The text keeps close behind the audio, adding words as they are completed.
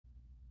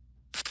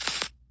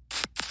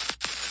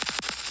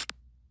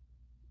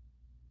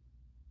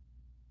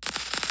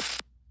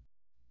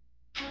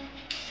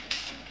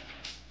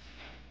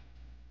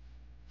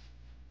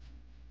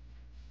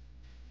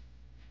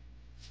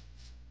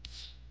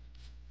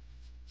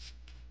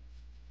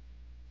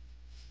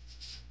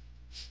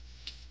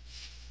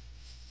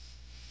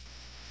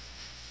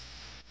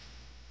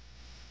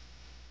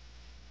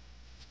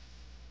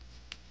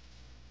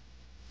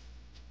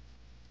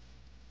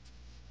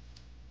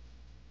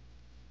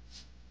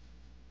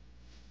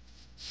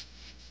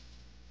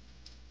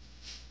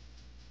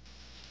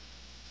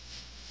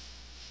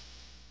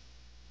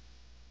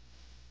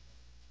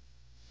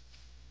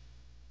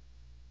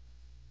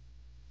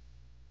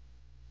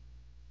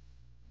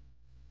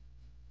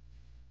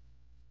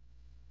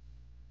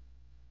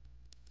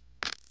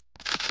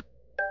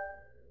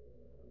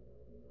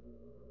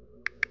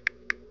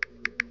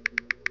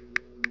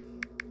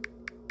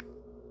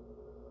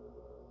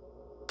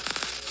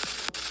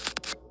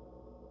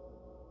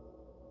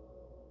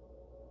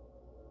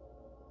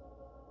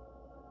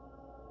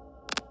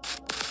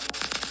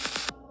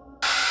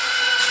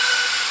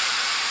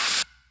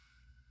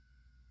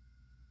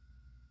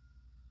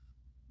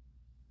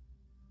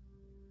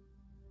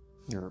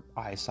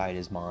eyesight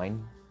is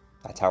mine.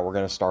 That's how we're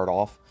going to start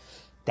off.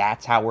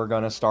 That's how we're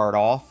going to start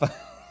off.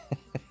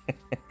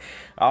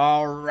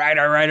 All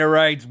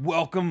right.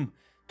 Welcome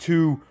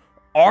to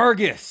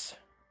Argus,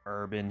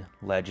 Urban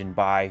Legend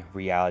by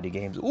Reality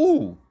Games.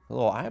 Ooh, a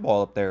little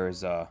eyeball up there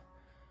is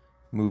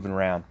moving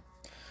around.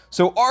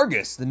 So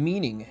Argus, the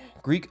meaning,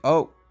 Greek.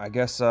 Oh, I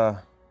guess I'm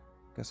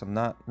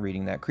not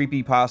reading that.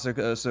 Creepy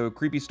pasta. So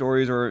creepy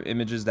stories or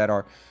images that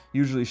are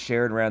usually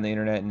shared around the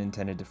internet and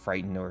intended to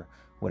frighten or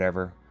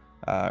whatever.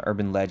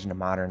 Urban legend, a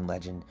modern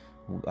legend,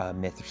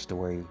 myth or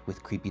story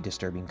with creepy,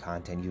 disturbing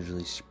content,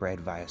 usually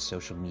spread via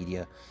social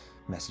media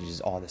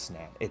messages. All this and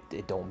that.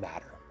 It don't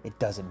matter. It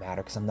doesn't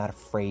matter because I'm not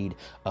afraid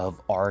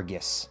of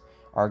Argus.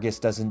 Argus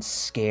doesn't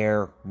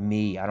scare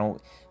me. I don't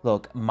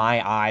look.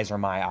 My eyes are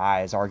my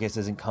eyes. Argus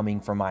isn't coming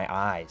for my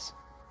eyes.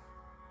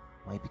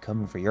 Might be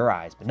coming for your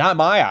eyes, but not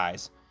my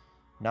eyes.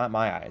 Not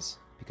my eyes,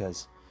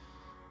 because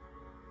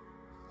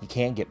he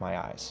can't get my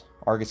eyes.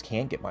 Argus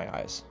can't get my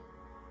eyes.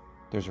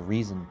 There's a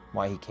reason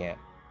why he can't.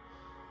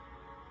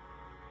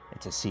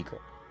 It's a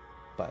secret,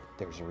 but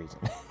there's a reason.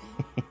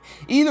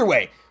 Either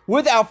way,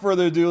 without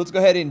further ado, let's go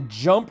ahead and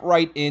jump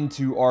right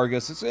into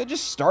Argus. Let's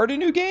just start a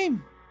new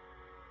game.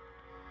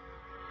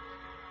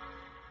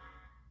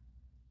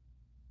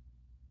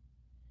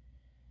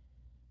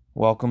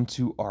 Welcome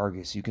to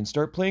Argus. You can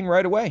start playing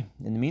right away.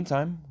 In the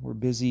meantime, we're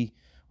busy.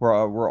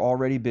 We're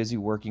already busy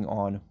working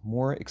on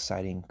more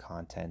exciting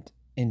content.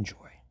 Enjoy.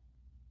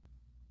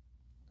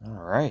 All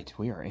right,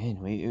 we are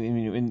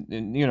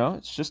in. You know,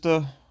 it's just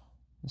a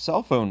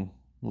cell phone.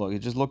 Look, it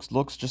just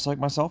looks just like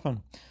my cell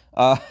phone.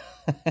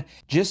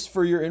 Just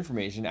for your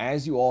information,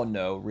 as you all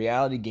know,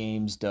 Reality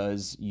Games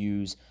does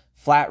use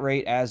flat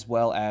rate as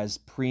well as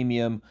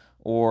premium,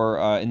 or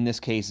in this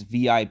case,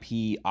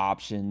 VIP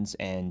options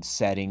and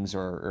settings,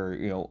 or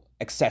you know,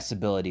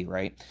 accessibility,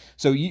 right?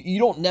 So you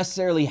don't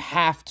necessarily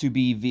have to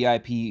be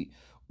VIP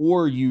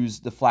or use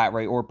the flat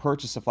rate or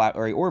purchase a flat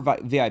rate or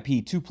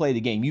VIP to play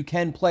the game. You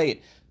can play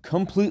it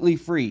completely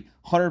free,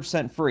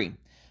 100% free.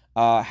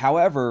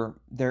 However,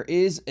 there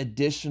is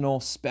additional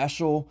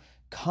special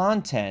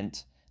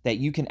content that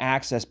you can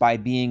access by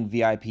being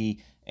VIP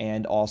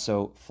and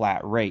also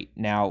flat rate.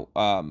 Now,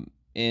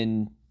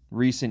 in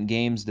recent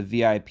games, the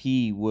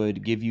VIP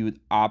would give you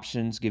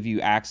options, give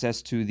you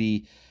access to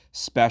the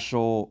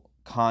special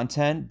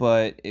content,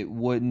 but it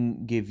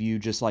wouldn't give you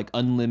just like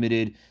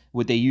unlimited.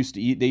 What they used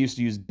to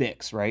use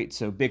Bix, right?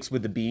 So Bix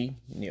with the B,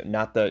 you know,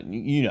 not the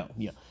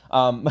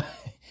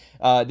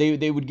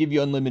they would give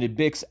you unlimited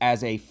Bix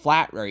as a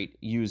flat rate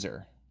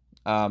user.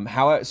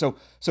 So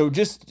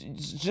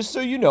just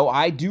so you know,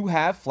 I do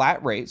have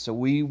flat rate, so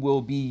we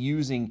will be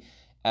using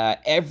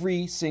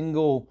every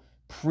single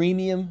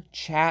premium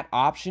chat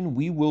option.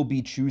 We will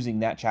be choosing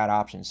that chat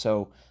option.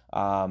 So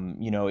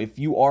you know, if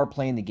you are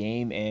playing the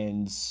game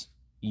and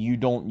you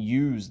don't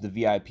use the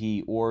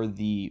VIP or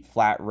the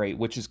flat rate,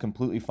 which is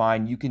completely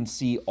fine, you can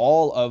see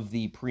all of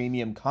the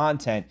premium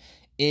content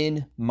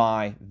in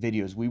my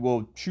videos. We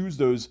will choose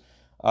those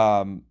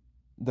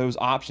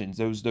options,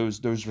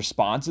 those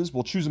responses.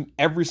 We'll choose them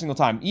every single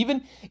time.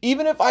 Even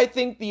if I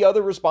think the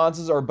other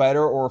responses are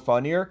better or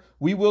funnier,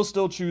 we will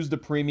still choose the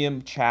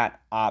premium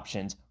chat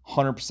options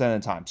 100%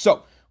 of the time.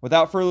 So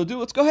without further ado,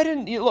 let's go ahead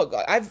and look.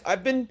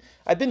 I've been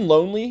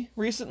lonely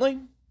recently,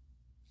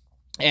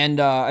 and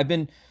I've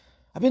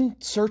been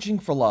searching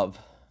for love.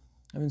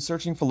 I've been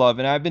searching for love,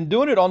 and I've been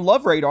doing it on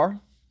Love Radar.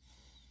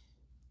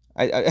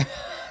 I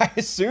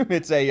assume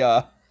it's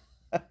a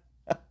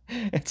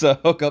it's a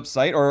hookup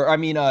site, or I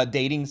mean a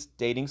dating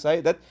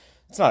site.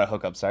 It's not a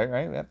hookup site,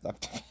 right? I've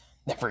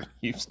never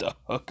used a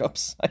hookup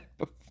site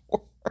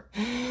before.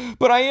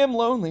 But I am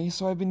lonely,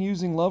 so I've been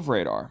using Love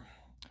Radar.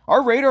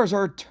 Our radars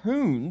are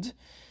tuned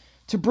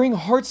to bring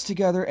hearts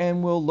together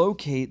and will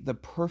locate the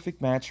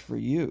perfect match for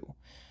you.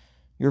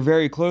 You're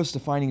very close to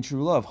finding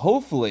true love.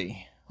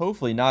 Hopefully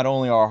not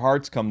only our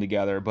hearts come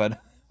together,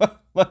 but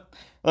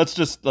let's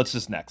just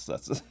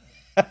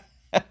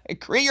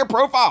create your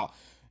profile.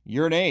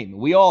 Your name.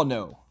 We all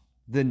know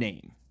the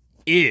name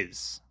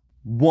is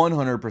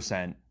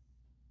 100%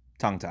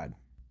 tongue-tied.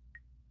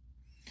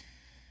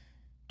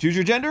 Choose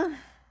your gender.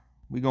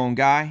 We going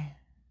guy.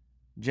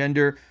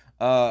 Gender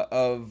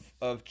of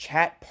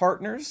chat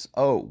partners.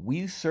 Oh,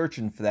 we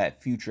searching for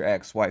that future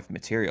ex-wife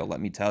material, let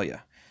me tell you.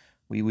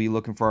 We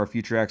looking for our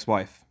future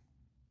ex-wife.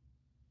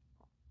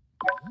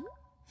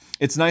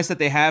 It's nice that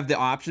they have the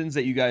options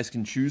that you guys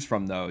can choose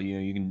from, though. You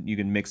know, you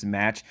can mix and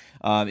match.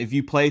 If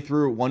you play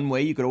through it one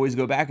way, you could always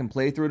go back and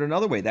play through it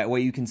another way. That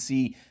way you can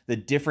see the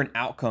different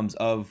outcomes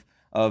of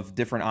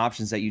different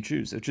options that you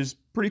choose, which is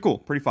pretty cool,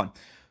 pretty fun.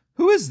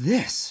 Who is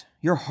this?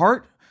 Your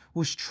heart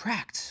was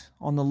tracked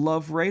on the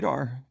Love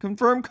Radar.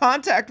 Confirm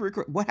contact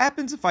request. What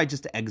happens if I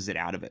just exit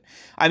out of it?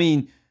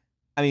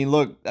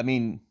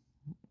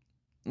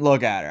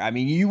 Look at her. I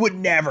mean, you would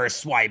never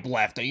swipe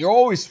left. You're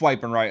always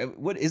swiping right.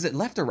 What is it,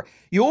 left or right?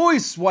 You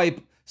always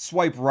swipe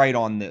right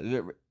on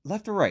the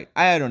left or right.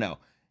 I don't know.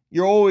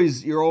 You're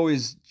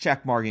always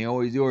check marking.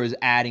 You're always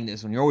adding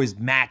this one. You're always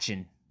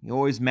matching. You're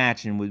always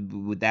matching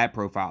with that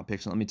profile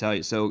picture. Let me tell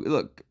you. So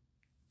look,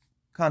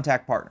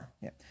 Contact partner.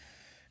 Yeah.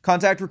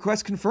 Contact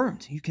request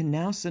confirmed. You can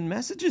now send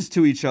messages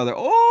to each other.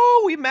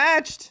 Oh, we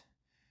matched.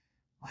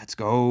 Let's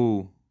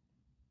go.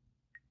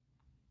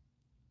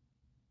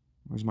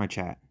 Where's my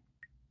chat?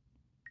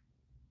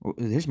 Oh,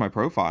 there's my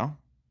profile.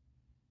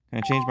 Can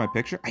I change my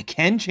picture? I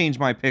can change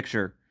my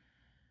picture.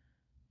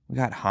 We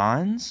got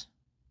Hans.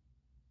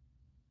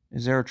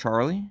 Is there a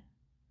Charlie?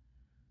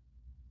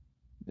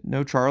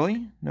 No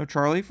Charlie? No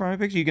Charlie for my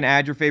picture? You can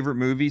add your favorite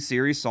movie,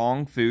 series,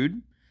 song,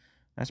 food.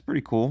 That's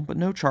pretty cool. But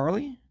no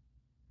Charlie?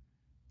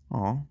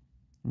 Oh,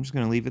 I'm just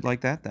going to leave it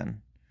like that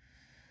then.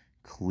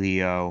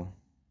 Kleo.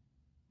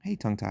 Hey,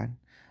 tongue-tied.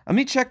 Let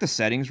me check the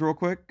settings real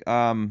quick.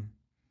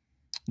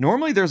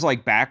 Normally there's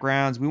like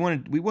backgrounds. We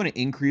want to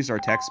increase our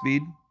text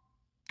speed.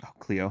 Oh,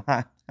 Kleo.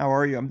 Hi. How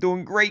are you? I'm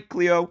doing great,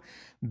 Kleo.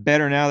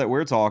 Better now that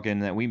we're talking,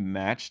 that we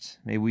matched.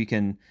 Maybe we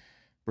can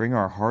bring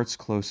our hearts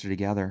closer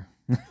together.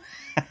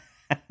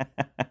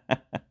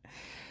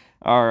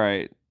 All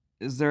right.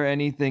 Is there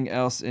anything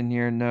else in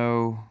here?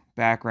 No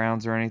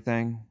backgrounds or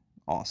anything?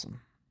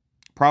 Awesome.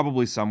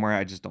 Probably somewhere.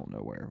 I just don't know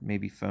where.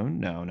 Maybe phone?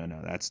 No.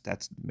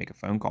 That's make a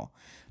phone call.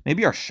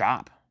 Maybe our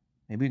shop.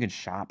 Maybe we can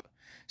shop.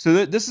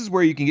 So this is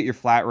where you can get your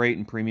flat rate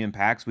and premium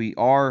packs. We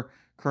are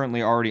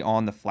currently already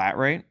on the flat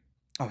rate.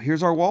 Oh,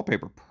 here's our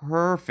wallpaper.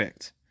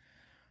 Perfect.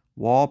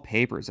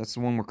 Wallpapers. That's the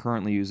one we're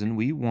currently using.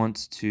 We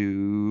want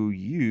to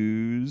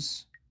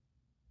use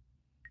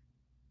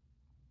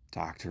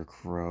Dr.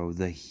 Crow,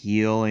 the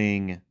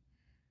healing.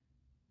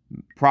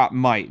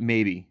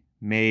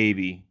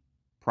 Maybe,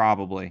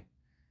 probably.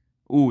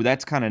 Ooh,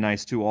 that's kind of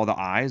nice too. All the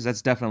eyes.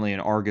 That's definitely an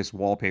Argus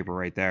wallpaper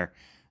right there.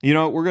 You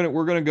know, we're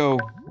gonna go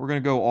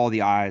all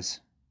the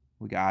eyes.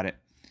 We got it.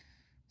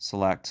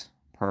 Select.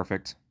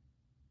 Perfect.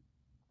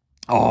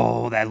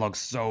 Oh, that looks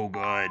so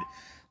good.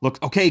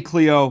 Look, okay,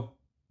 Kleo.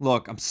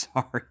 Look, I'm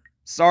sorry.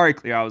 Sorry,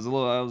 Kleo.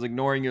 I was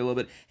ignoring you a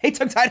little bit. Hey,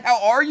 tongue-tied,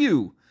 how are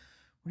you?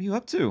 What are you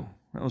up to?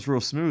 That was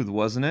real smooth,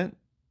 wasn't it?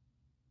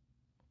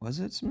 Was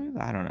it smooth?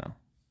 I don't know.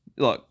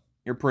 Look,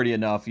 you're pretty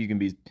enough. You can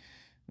be...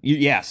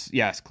 yes,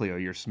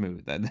 Kleo, you're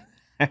smooth.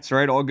 That's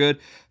right, all good.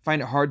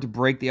 Find it hard to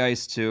break the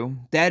ice, too.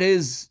 That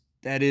is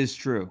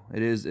true.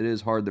 It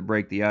is hard to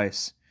break the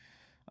ice.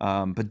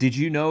 But did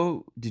you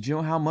know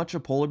how much a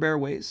polar bear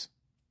weighs?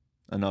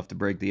 Enough to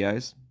break the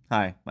ice.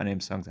 Hi, my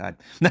name's tongue-tied.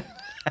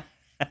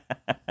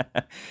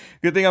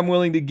 Good thing I'm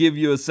willing to give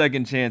you a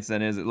second chance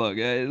then, is it? Look,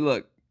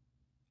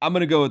 I'm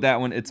gonna go with that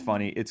one. It's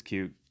funny, it's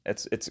cute,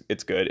 it's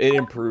good. It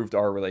improved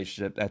our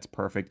relationship. That's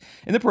perfect.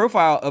 In the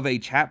profile of a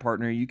chat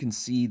partner, you can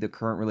see the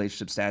current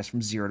relationship status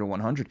from 0 to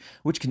 100,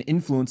 which can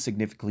influence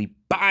significantly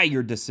by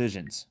your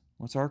decisions.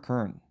 What's our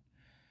current?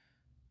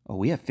 Oh,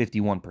 we have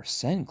 51%,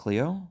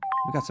 Kleo.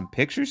 We got some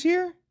pictures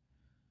here?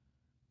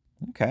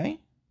 Okay.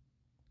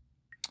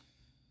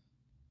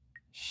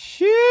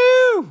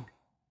 Shoo!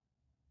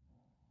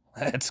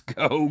 Let's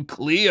go,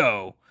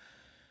 Kleo.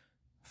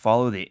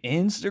 Follow the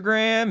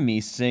Instagram, me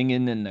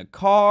singing in the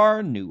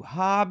car, new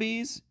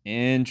hobbies.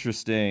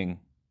 Interesting.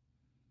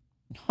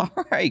 All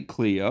right,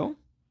 Kleo. All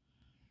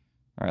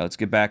right, let's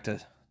get back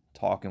to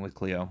talking with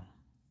Kleo.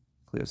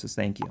 Kleo says,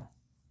 thank you.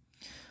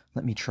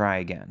 Let me try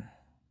again.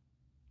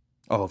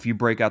 Oh, if you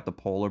break out the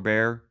polar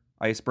bear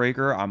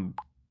icebreaker,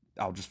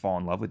 I'll just fall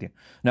in love with you.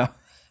 No.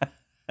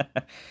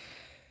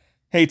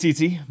 Hey,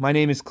 TT, my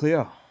name is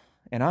Kleo,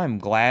 and I'm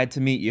glad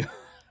to meet you.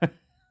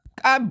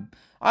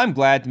 I'm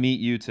glad to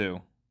meet you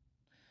too.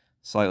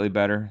 Slightly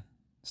better,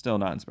 still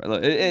not inspired.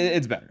 Look,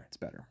 it's better. It's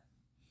better.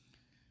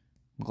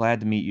 I'm glad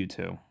to meet you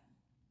too.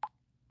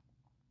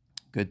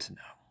 Good to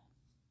know.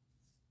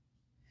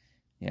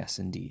 Yes,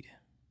 indeed.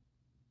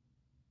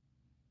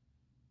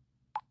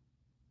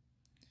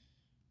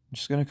 I'm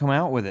just gonna come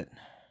out with it.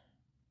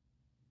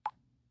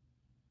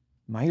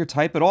 Am I your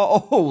type at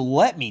all? Oh,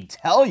 let me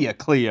tell you,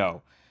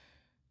 Kleo.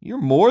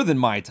 You're more than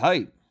my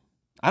type.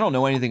 I don't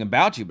know anything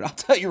about you, but I'll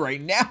tell you right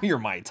now, you're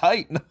my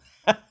type.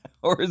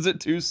 Or is it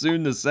too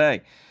soon to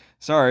say?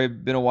 Sorry, it's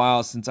been a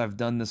while since I've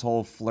done this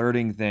whole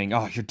flirting thing.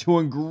 Oh, you're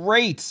doing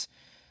great.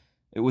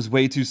 It was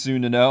way too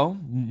soon to know.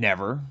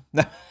 Never.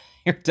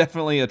 You're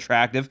definitely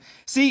attractive.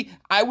 See,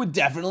 I would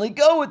definitely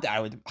go with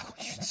that.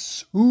 You're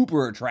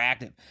super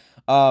attractive.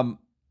 But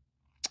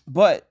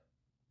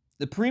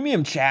the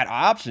premium chat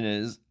option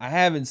is, I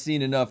haven't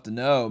seen enough to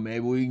know.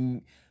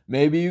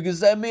 Maybe you can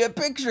send me a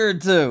picture or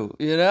two,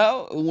 you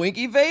know? A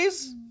winky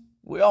face?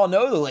 We all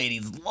know the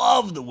ladies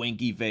love the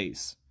winky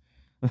face.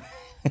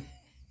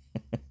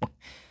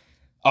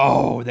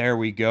 Oh, there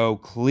we go.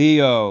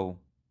 Kleo.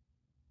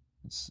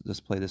 Let's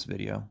play this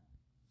video.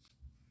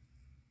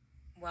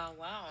 Wow.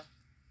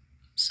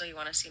 So you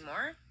want to see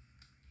more?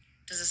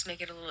 Does this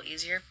make it a little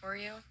easier for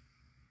you?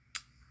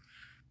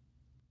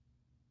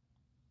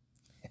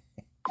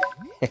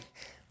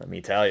 Let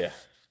me tell you,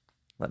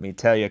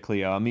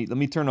 Kleo. Let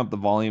me turn up the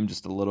volume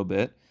just a little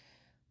bit.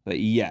 But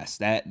yes,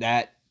 that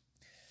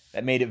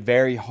made it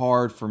very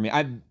hard for me.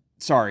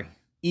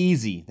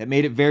 Easy. That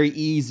made it very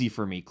easy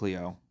for me,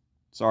 Kleo.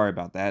 Sorry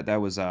about that. That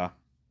was I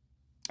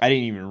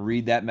didn't even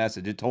read that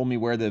message. It told me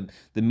where the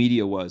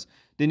media was.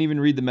 Didn't even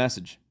read the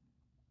message.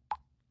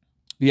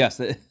 Yes,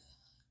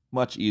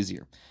 much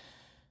easier.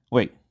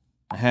 Wait,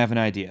 I have an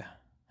idea.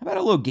 How about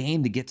a little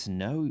game to get to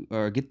know,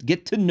 or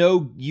get to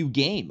know you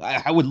game?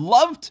 I would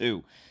love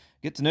to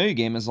get to know you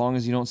game as long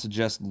as you don't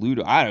suggest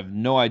Ludo. I have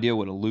no idea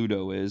what a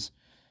Ludo is,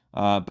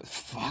 but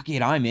fuck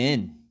it, I'm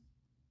in.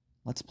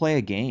 Let's play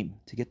a game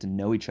to get to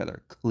know each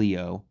other,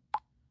 Kleo.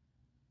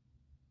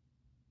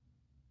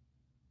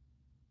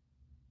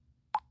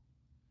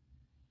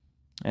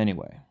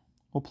 Anyway,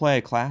 we'll play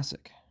a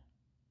classic.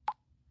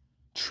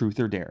 Truth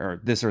or dare, or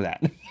this or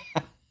that.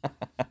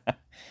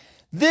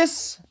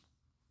 This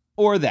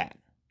or that.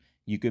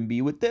 You can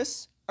be with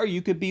this, or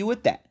you could be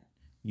with that.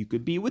 You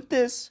could be with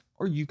this,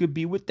 or you could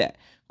be with that.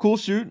 Cool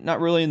shoot,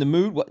 not really in the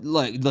mood. What?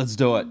 Like, let's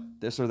do it.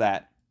 This or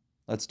that.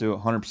 Let's do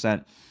it.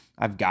 100%.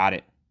 I've got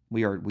it.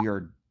 We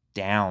are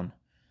down.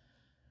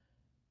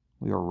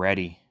 We are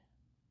ready.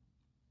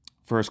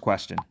 First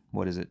question.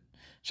 What is it?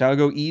 Shall I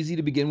go easy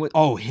to begin with?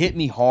 Oh, hit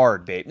me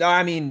hard, babe. No,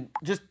 I mean,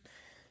 just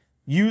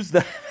use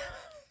the...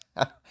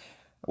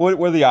 what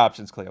are the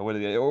options, Kleo? What are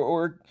the...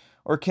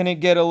 Or can it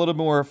get a little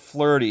more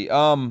flirty?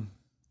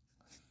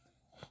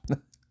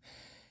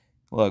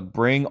 Look,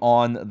 bring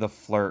on the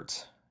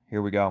flirt.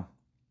 Here we go.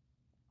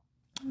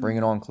 Bring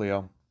it on,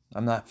 Kleo.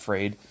 I'm not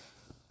afraid.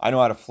 I know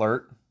how to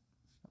flirt.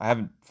 I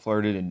haven't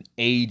flirted in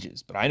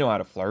ages, but I know how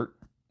to flirt.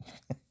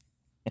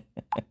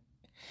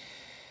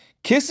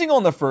 Kissing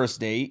on the first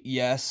date,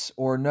 yes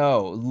or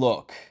no?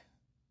 Look,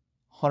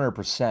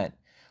 100%.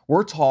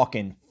 We're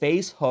talking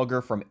face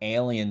hugger from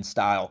Alien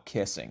style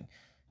kissing,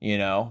 you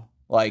know?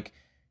 Like,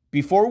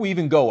 before we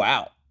even go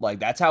out, like,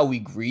 that's how we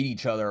greet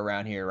each other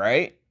around here,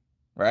 right?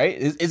 Right?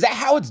 Is that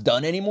how it's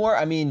done anymore?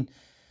 I mean,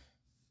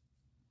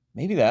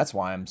 maybe that's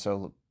why I'm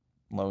so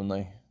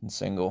lonely and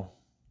single.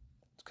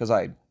 It's because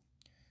I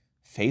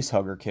face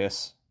hugger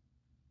kiss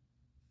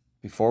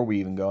before we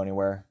even go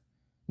anywhere.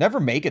 Never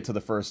make it to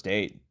the first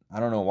date. I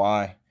don't know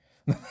why.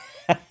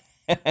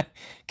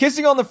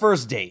 Kissing on the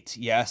first date,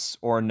 yes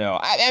or no?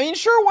 I mean,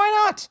 sure,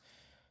 why not?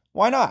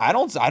 Why not? I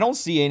don't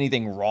see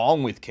anything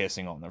wrong with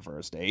kissing on the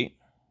first date.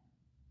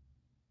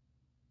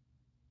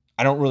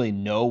 I don't really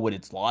know what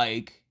it's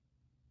like.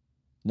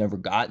 Never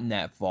gotten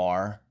that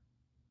far.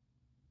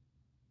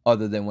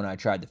 Other than when I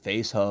tried to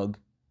face hug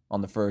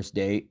on the first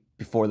date,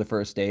 before the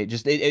first date.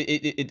 Just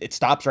it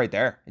stops right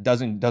there. It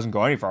doesn't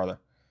go any farther.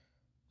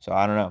 So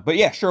I don't know. But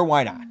yeah, sure,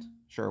 why not?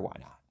 Sure, why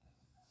not?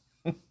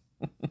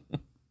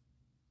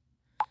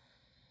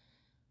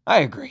 I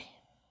agree.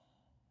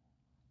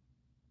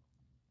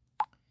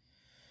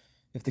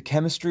 If the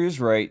chemistry is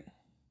right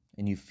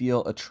and you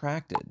feel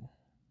attracted,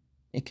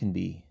 it can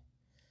be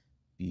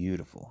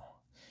beautiful.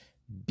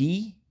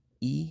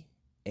 Beautiful.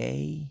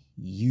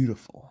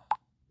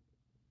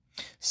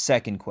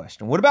 Second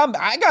question. What about,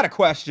 I got a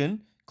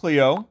question,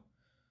 Kleo.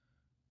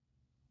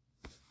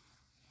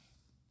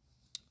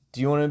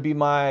 Do you want to be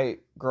my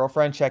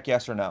girlfriend? Check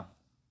yes or no.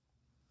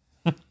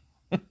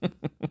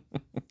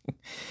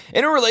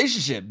 In a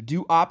relationship,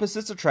 do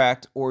opposites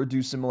attract or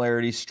do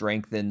similarities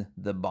strengthen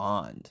the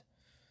bond?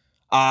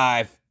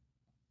 I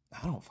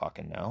don't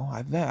fucking know.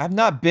 I've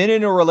not been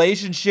in a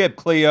relationship,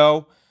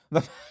 Kleo.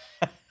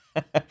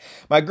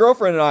 My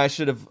girlfriend and I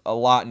should have a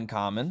lot in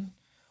common.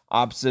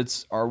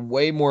 Opposites are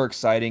way more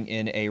exciting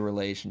in a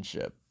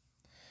relationship.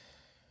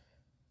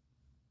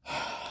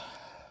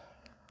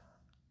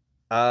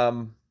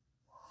 I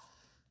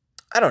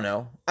don't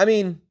know. I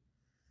mean,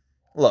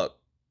 look,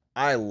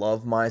 I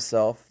love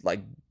myself. Like,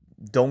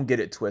 don't get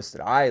it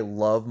twisted. I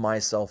love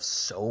myself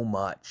so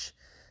much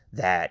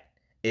that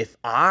if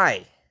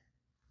I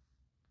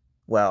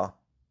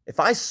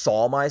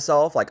saw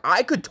myself, like,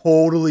 I could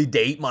totally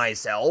date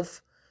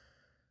myself.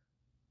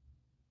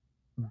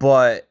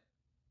 But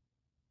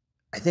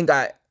I think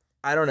I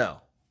don't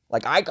know.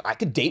 Like, I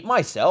could date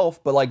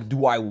myself, but like,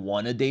 do I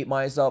want to date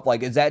myself?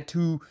 Like, is that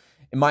too,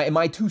 am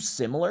I too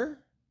similar?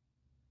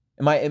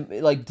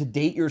 Like, to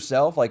date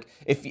yourself? Like,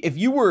 if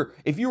you were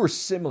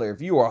similar,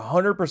 if you were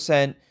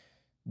 100%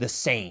 the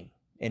same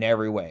in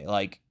every way,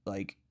 like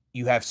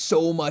you have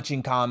so much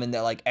in common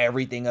that like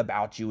everything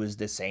about you is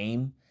the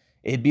same,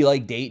 it'd be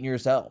like dating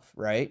yourself,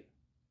 right?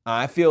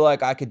 I feel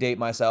like I could date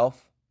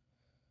myself,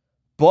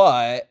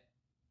 but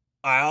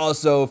I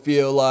also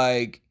feel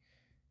like,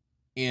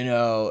 you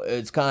know,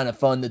 it's kind of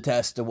fun to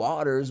test the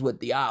waters with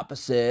the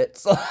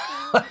opposites.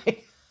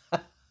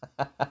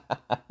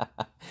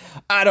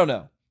 I don't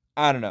know.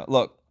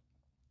 Look,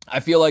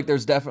 I feel like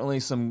there's definitely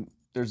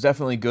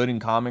good in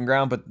common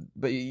ground, but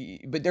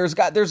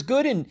there's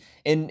good in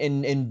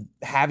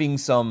having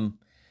some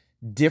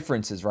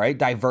differences, right?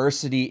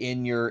 Diversity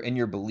in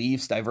your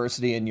beliefs,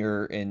 diversity in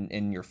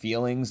your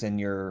feelings, in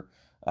your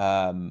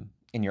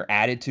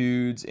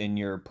attitudes, in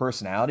your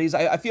personalities.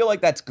 I feel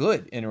like that's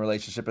good in a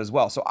relationship as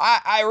well. So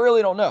I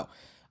really don't know.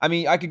 I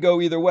mean, I could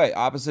go either way,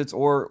 opposites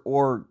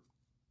or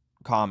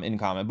in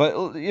common.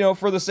 But, you know,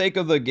 for the sake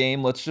of the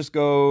game, let's just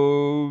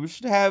go,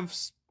 should have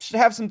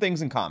some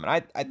things in common. I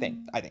think,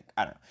 I don't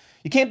know.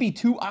 You can't be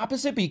too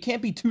opposite, but you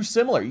can't be too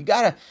similar. You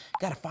gotta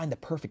find the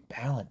perfect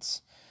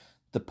balance.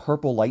 The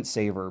purple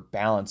lightsaber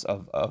balance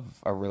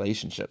of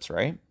relationships,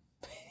 right?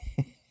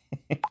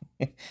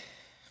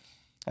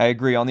 I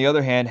agree. On the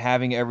other hand,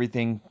 having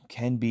everything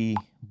can be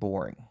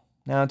boring.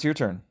 Now it's your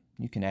turn.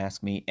 You can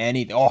ask me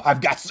anything. Oh,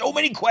 I've got so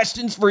many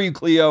questions for you,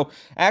 Kleo.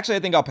 Actually, I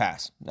think I'll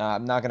pass.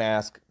 I'm not gonna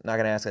ask. Not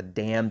gonna ask a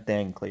damn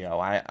thing,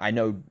 Kleo. I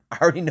know. I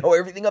already know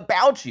everything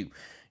about you.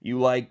 You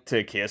like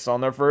to kiss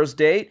on the first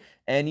date,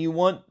 and you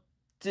want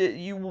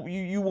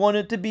you want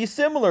it to be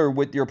similar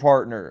with your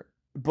partner,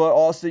 but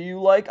also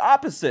you like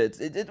opposites.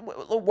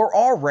 We're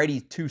already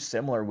too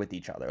similar with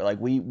each other.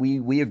 Like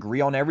we agree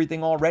on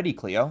everything already,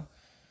 Kleo.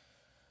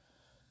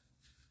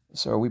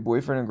 So are we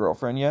boyfriend and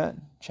girlfriend yet?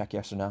 Check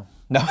yes or no.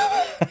 No.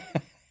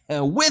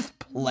 With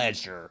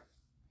pleasure.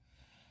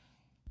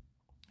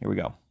 Here we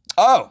go.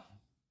 Oh,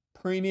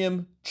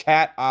 premium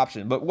chat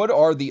option. But what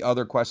are the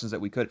other questions that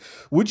we could?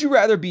 Would you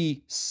rather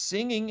be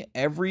singing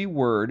every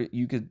word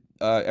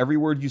every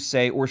word you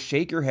say, or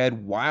shake your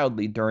head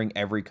wildly during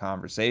every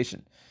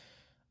conversation?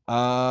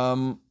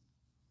 The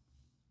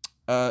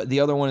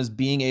other one is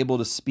being able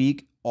to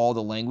speak all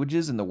the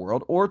languages in the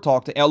world, or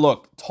talk to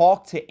animals.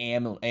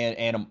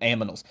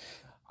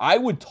 I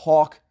would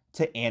talk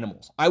to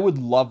animals. I would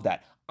love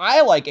that.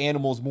 I like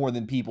animals more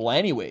than people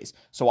anyways,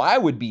 so I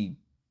would be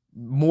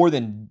more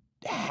than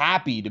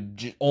happy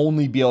to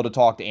only be able to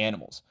talk to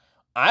animals.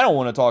 I don't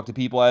want to talk to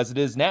people as it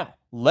is now.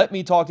 Let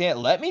me talk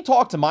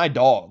to my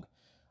dog.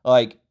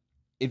 Like,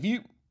 if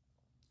you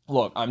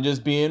look, I'm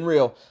just being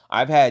real.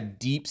 I've had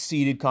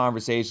deep-seated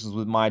conversations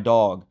with my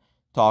dog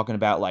talking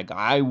about, like,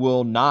 I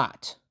will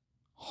not,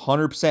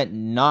 100%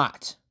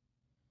 not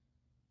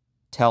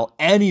tell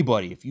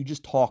anybody if you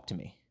just talk to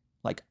me.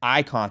 Like,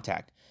 eye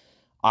contact,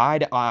 eye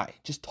to eye.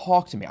 Just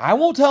talk to me. I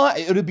won't tell her.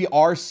 It'll be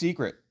our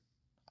secret.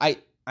 I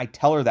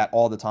tell her that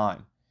all the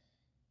time.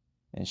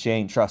 And she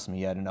ain't trust me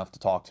yet enough to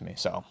talk to me.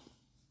 So,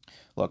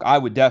 look, I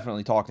would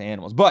definitely talk to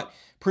animals. But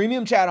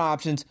premium chat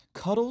options,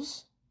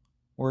 cuddles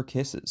or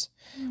kisses?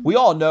 We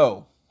all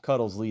know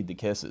cuddles lead to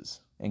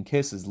kisses, and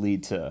kisses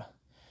lead to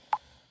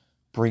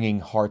bringing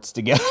hearts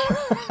together.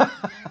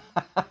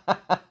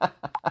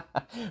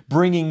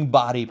 Bringing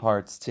body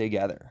parts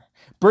together.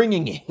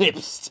 Bringing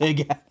hips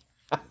together.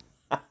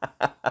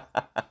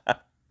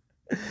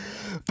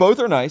 Both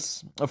are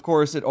nice. Of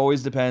course, it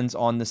always depends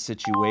on the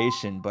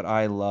situation, but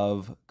I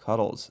love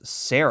cuddles.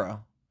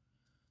 Sarah.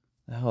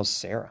 The hell is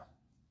Sarah?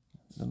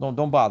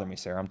 Don't bother me,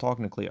 Sarah. I'm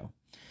talking to Kleo.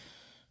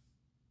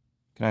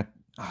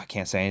 I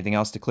can't say anything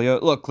else to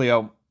Kleo. Look,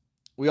 Kleo,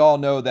 we all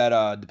know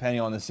that depending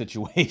on the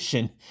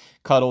situation,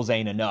 cuddles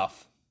ain't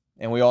enough.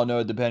 And we all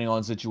know depending on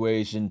the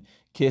situation,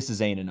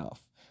 kisses ain't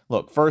enough.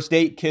 Look, first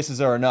date,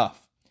 kisses are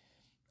enough.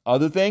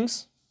 Other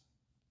things,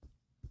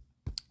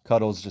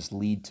 cuddles just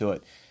lead to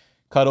it.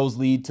 Cuddles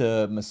lead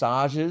to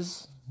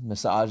massages.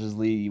 Massages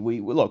lead. We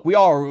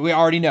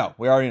already know.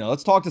 We already know.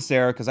 Let's talk to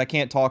Sarah, because I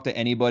can't talk to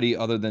anybody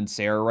other than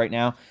Sarah right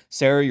now.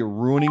 Sarah, you're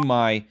ruining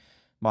my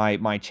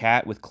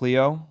chat with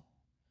Kleo.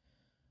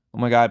 Oh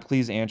my God,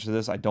 please answer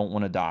this. I don't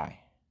want to die.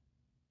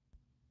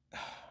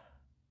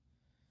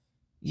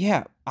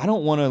 Yeah, I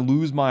don't want to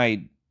lose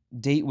my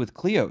date with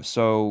Kleo.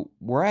 So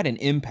we're at an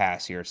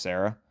impasse here,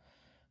 Sarah.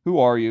 Who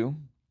are you?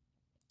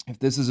 If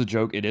this is a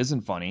joke, it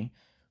isn't funny.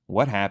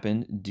 What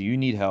happened? Do you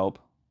need help?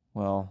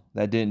 Well,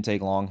 that didn't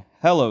take long.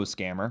 Hello,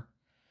 scammer.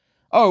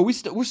 Oh,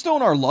 we're still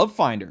in our love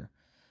finder.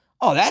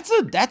 Oh,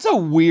 that's a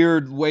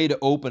weird way to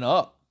open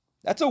up.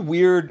 That's a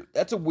weird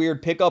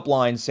pickup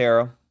line,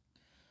 Sarah.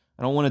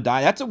 I don't want to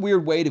die. That's a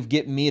weird way to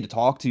get me to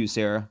talk to you,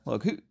 Sarah.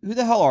 Look, who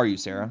the hell are you,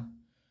 Sarah?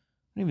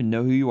 I don't even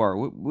know who you are.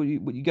 What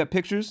you got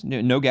pictures?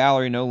 No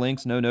gallery, no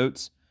links, no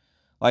notes.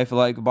 Life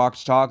like a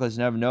box of chocolates. You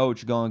never know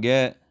what you're gonna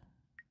get.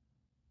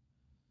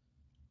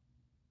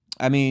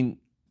 I mean,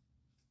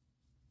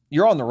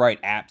 you're on the right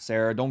app,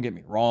 Sarah. Don't get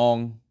me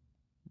wrong.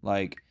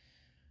 Like,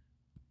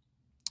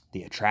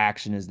 the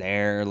attraction is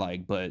there,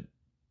 like, but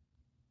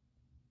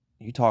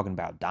you talking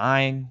about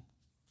dying?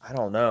 I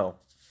don't know.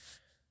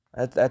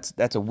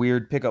 That's a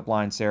weird pickup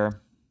line, Sarah.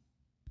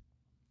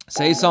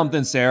 Say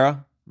something,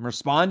 Sarah. I'm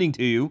responding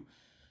to you.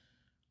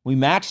 We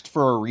matched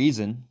for a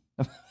reason.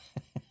 At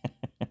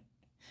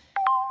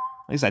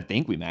least I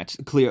think we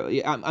matched. Kleo,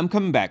 yeah, I'm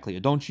coming back,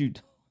 Kleo. Don't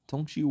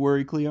you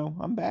worry, Kleo.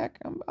 I'm back.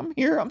 I'm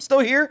here. I'm still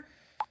here.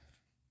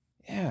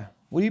 Yeah.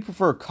 What do you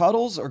prefer,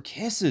 cuddles or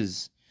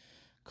kisses?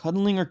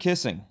 Cuddling or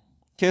kissing?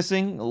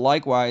 Kissing,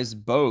 likewise,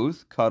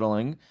 both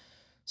cuddling.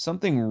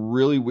 Something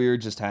really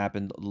weird just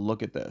happened.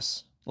 Look at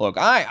this. Look,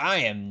 I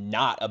am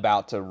not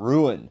about to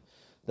ruin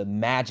the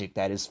magic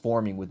that is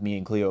forming with me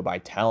and Kleo by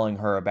telling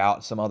her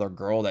about some other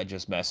girl that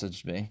just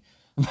messaged me.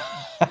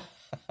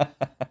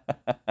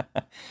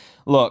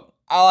 Look,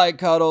 I like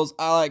cuddles.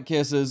 I like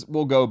kisses.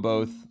 We'll go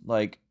both.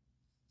 Like,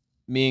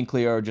 me and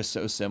Kleo are just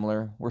so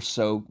similar.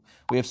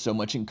 We have so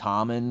much in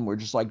common. We're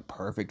just like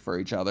perfect for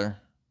each other.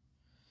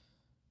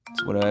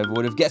 That's what I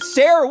would have guessed.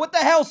 Sarah, what the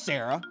hell,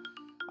 Sarah?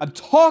 I'm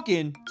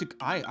talking to.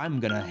 I'm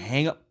gonna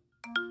hang up.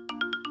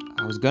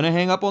 I was gonna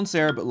hang up on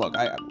Sarah, but look,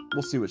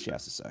 we'll see what she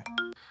has to say.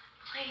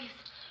 Please,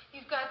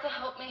 you've got to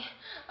help me.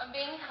 I'm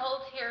being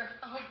held here.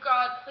 Oh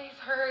God, please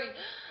hurry.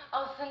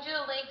 I'll send you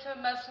a link to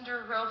a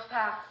messenger real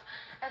fast.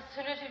 As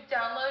soon as you've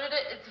downloaded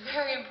it, it's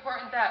very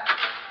important that.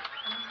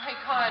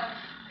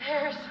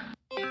 There's...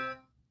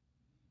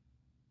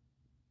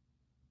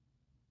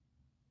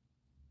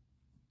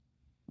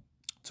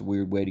 It's a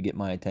weird way to get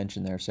my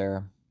attention there,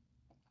 Sarah.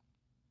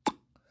 I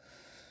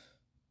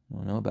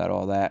don't know about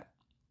all that.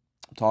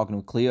 I'm talking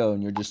with Kleo,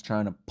 and you're just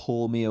trying to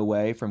pull me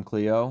away from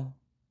Kleo,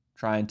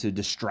 trying to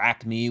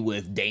distract me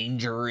with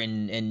danger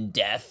and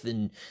death,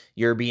 and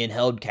you're being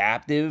held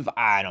captive.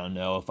 I don't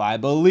know if I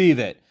believe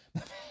it.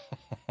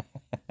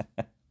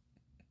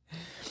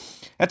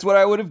 That's what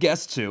I would have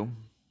guessed too.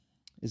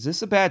 Is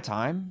this a bad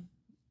time?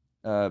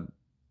 It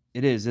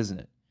is, isn't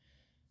it?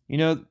 You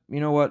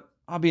know what?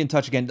 I'll be in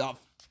touch again. Oh,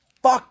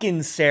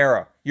 fucking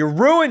Sarah. You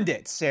ruined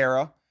it,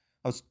 Sarah.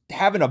 I was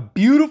having a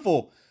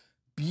beautiful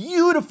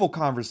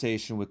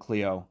conversation with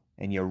Kleo,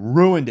 and you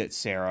ruined it,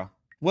 Sarah.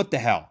 What the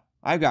hell?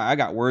 I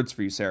got words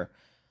for you, Sarah.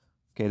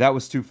 Okay, that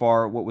was too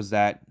far. What was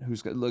that?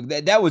 Look,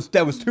 that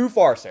was too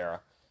far,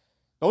 Sarah.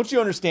 Don't you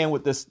understand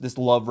what this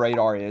love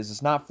radar is?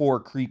 It's not for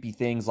creepy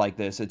things like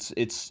this.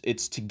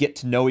 It's to get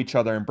to know each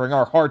other and bring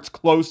our hearts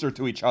closer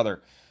to each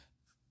other.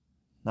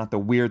 Not the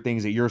weird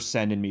things that you're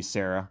sending me,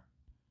 Sarah.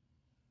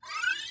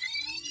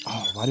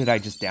 Oh, why did I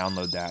just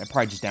download that? I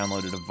probably just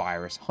downloaded a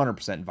virus.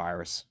 100%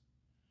 virus.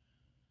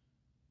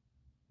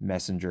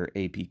 Messenger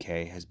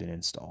APK has been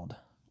installed.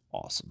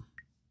 Awesome.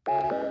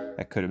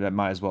 That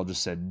might as well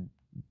just said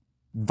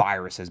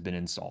virus has been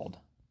installed.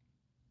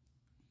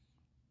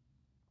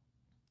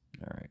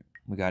 All right,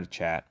 we got a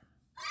chat.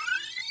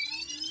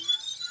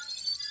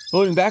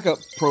 Loading backup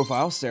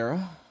profile,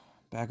 Sarah.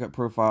 Backup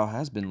profile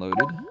has been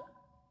loaded.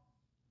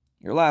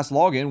 Your last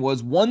login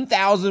was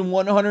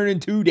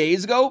 1,102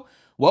 days ago?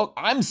 Well,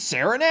 I'm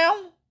Sarah now?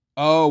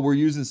 Oh, we're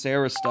using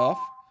Sarah's stuff?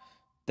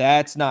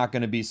 That's not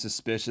going to be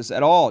suspicious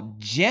at all.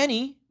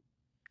 Jenny?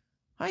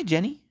 Hi,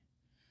 Jenny.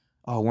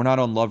 Oh, we're not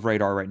on Love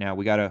Radar right now.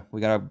 We gotta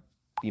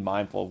be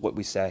mindful of what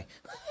we say.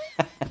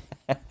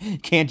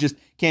 Can't just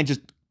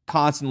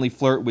constantly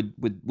flirt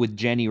with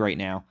Jenny right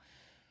now.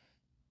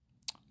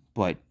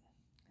 But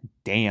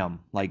damn,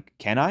 like,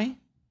 can I?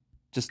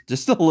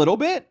 Just a little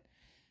bit?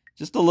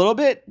 Just a little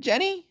bit,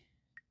 Jenny?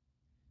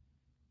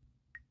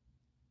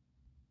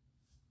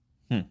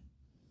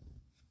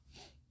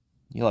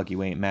 You're lucky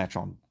we ain't match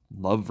on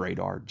Love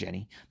Radar,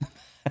 Jenny.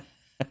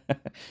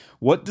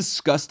 What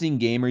disgusting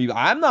game are you?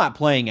 I'm not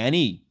playing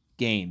any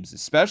games,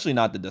 especially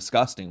not the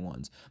disgusting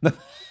ones.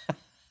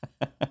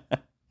 I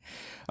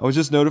was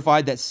just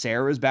notified that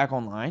Sarah is back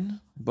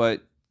online,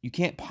 but you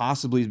can't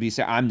possibly be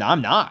Sarah. I'm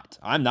not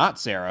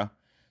Sarah.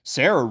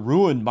 Sarah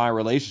ruined my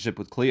relationship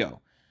with Kleo.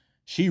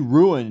 She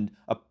ruined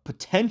a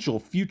potential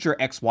future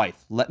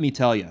ex-wife. Let me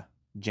tell you,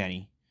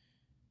 Jenny.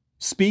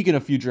 Speaking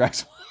of future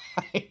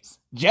ex-wives,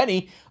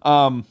 Jenny,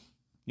 you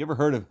ever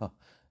heard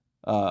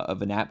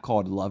of an app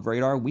called Love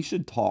Radar? We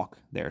should talk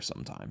there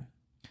sometime.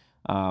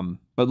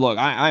 But look,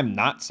 I'm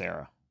not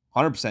Sarah.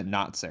 100%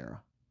 not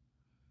Sarah.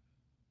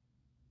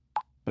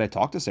 But I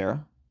talked to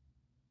Sarah.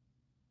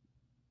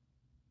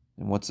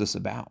 And what's this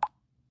about?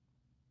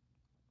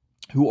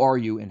 Who are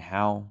you and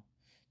how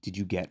did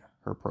you get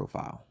her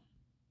profile?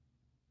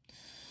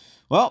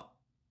 Well,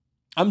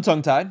 I'm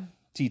tongue-tied,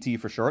 TT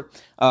for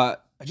short. I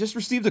just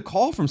received a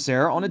call from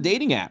Sarah on a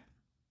dating app.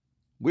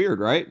 Weird,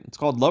 right? It's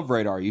called Love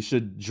Radar. You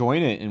should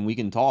join it and we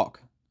can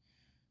talk.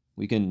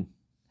 We can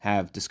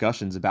have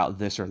discussions about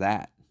this or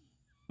that.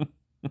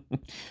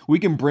 We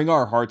can bring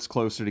our hearts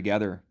closer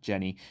together,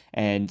 Jenny,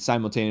 and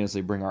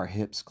simultaneously bring our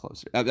hips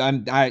closer.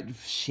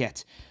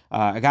 Shit.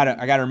 I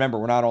gotta remember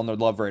we're not on the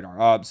Love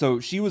Radar. So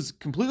she was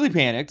completely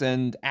panicked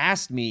and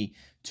asked me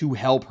to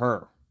help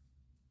her.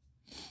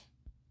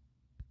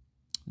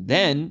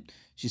 Then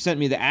she sent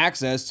me the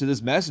access to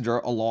this messenger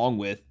along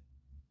with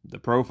the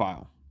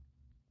profile.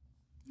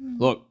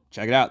 Look,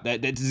 check it out.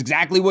 That's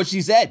exactly what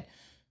she said.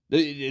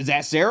 Is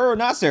that Sarah or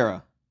not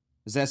Sarah?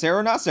 Is that Sarah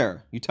or not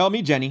Sarah? You tell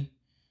me, Jenny.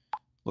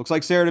 Looks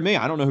like Sarah to me.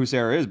 I don't know who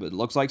Sarah is, but it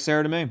looks like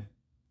Sarah to me.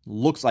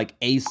 Looks like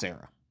a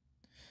Sarah.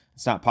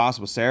 It's not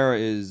possible. Sarah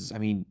is,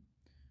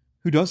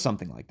 who does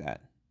something like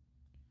that?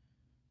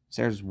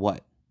 Sarah's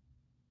what?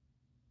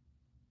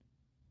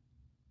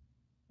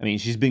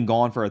 She's been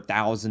gone for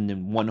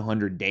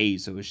 1,100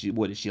 days. So is she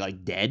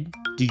like dead?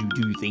 Do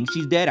you think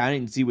she's dead? I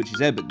didn't see what she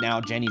said, but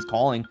now Jenny's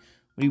calling.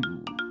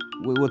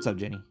 What's up,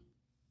 Jenny?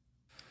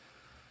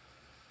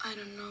 I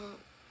don't know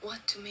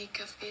what to make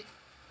of it.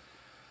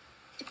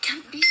 It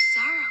can't be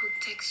Sarah who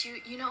texts you.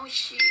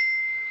 She...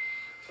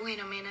 Wait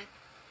a minute.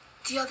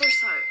 The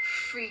others are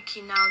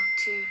freaking out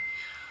too.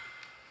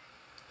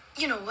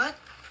 You know what?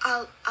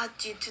 I'll add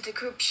you to the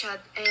group chat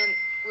and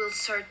we'll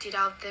sort it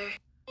out there.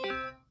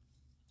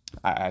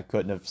 I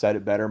couldn't have said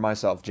it better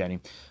myself, Jenny.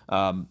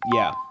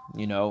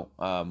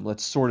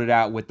 Let's sort it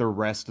out with the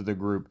rest of the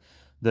group.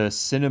 The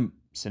cinema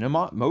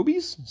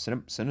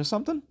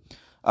something.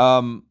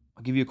 I'll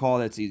give you a call.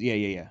 That's easy.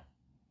 Yeah.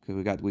 Okay,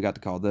 we got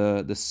the call.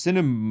 The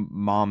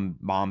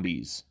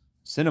Cinnamombies,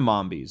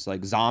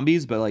 like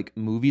zombies, but like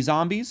movie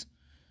zombies.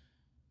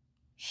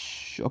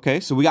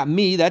 Okay, so we got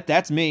me.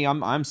 That's me.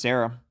 I'm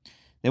Sarah.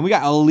 Then we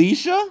got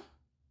Alicia.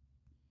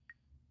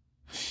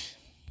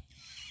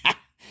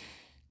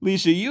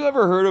 Alicia, you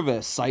ever heard of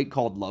a site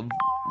called Love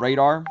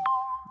Radar?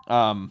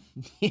 Um,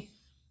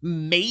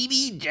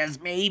 maybe,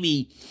 just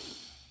maybe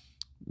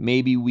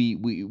we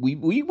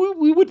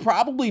would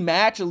probably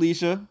match,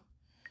 Alicia.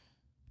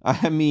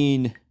 I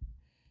mean,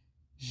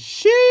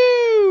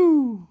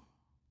 shoo,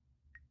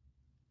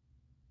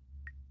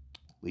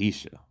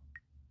 Alicia.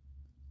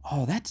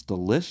 Oh, that's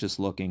delicious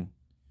looking.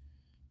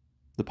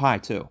 The pie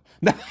too.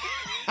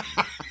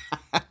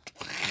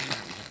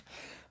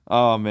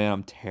 Oh man,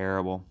 I'm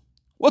terrible.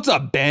 What's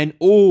up, Ben?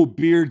 Oh,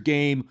 beard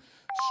game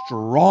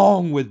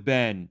strong with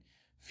Ben.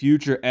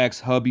 Future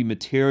ex hubby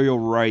material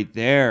right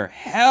there.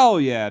 Hell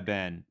yeah,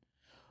 Ben.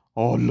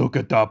 Oh, look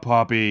at that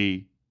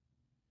puppy.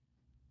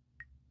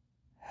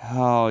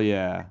 Hell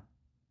yeah.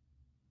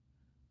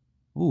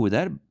 Ooh,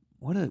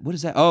 what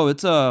is that? Oh,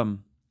 it's in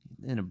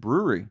a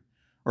brewery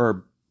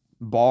or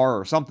bar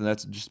or something.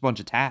 That's just a bunch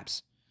of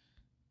taps.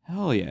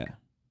 Hell yeah.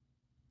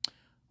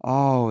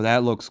 Oh,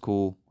 that looks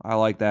cool. I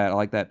like that. I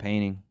like that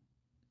painting.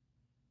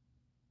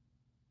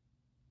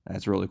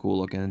 That's really cool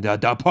looking.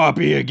 The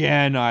puppy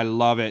again. I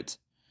love it.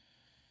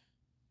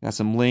 Got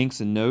some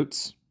links and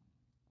notes.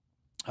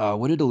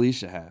 What did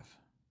Alicia have?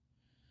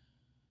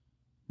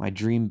 My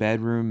dream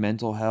bedroom,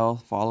 mental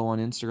health. Follow on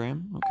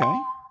Instagram.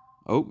 Okay.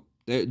 Oh,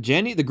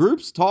 Jenny, the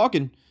group's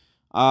talking.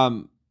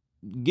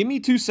 Give me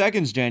 2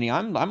 seconds, Jenny.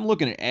 I'm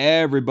looking at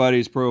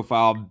everybody's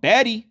profile.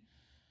 Betty.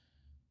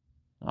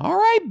 All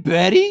right,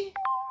 Betty.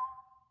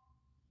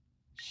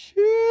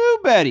 Shoo,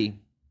 Betty.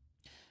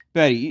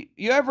 Betty,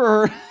 you ever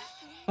heard?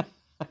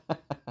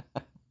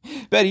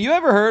 Betty, you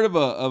ever heard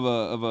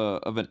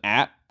of an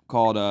app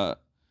called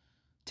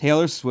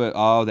Taylor Swift?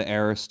 Oh, the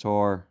Eras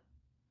Tour.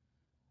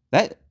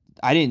 That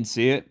I didn't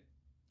see it.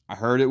 I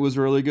heard it was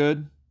really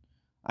good.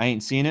 I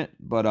ain't seen it,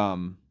 but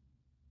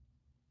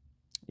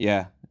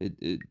yeah,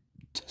 it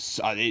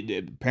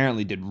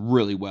apparently did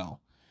really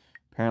well.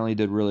 Apparently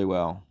did really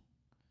well.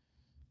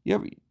 You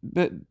ever,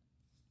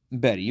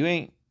 Betty, you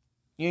ain't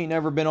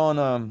never been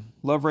on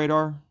Love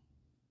Radar?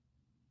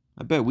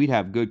 I bet we'd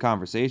have good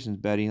conversations,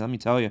 Betty. Let me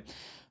tell you.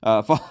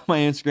 Follow my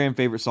Instagram,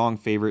 favorite song,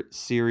 favorite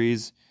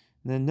series,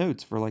 and then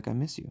notes for like I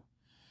miss you.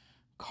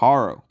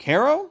 Caro.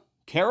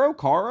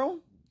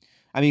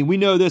 I mean, we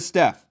know this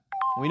Steph.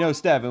 We know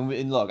Steph,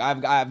 and look,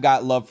 I've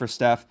got love for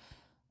Steph.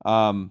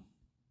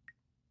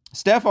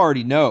 Steph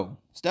already know.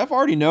 Steph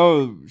already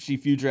know she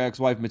future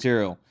ex-wife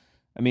material.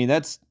 I mean,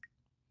 that's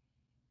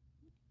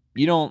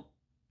you don't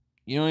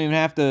even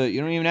have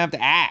to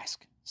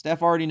ask.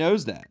 Steph already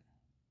knows that.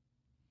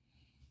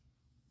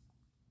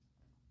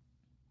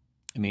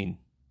 I mean,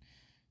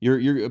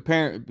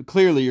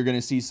 clearly you're going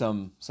to see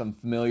some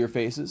familiar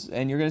faces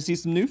and you're going to see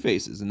some new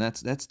faces, and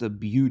that's the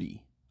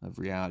beauty of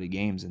reality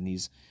games and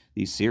these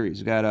series.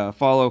 We got to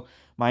follow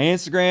my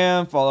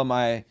Instagram, follow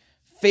my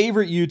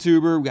favorite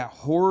YouTuber. We got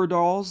horror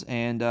dolls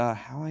and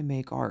how I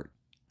make art.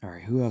 All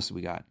right, who else do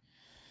we got?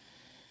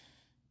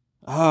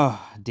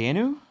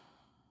 Danu.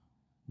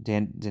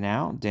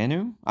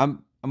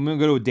 I'm gonna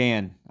go with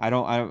Dan.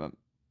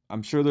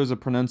 I'm sure there's a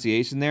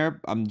pronunciation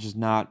there. I'm just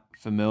not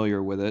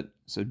familiar with it.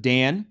 So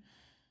Dan,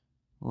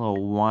 a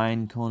little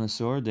wine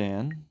connoisseur,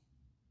 Dan.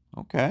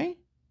 Okay.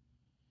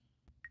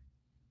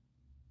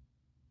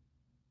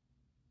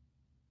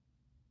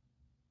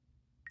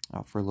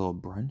 Out for a little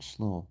brunch,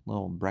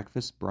 little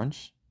breakfast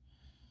brunch.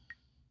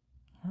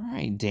 All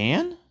right,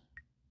 Dan.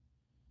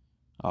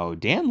 Oh,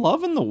 Dan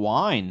loving the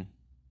wine.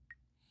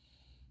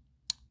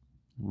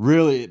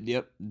 Really,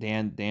 yep.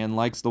 Dan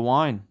likes the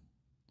wine.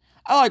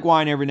 I like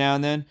wine every now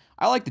and then.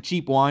 I like the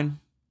cheap wine.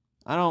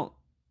 I don't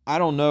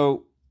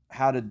know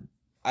how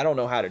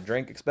to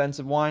drink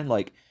expensive wine.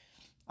 Like,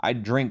 I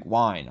drink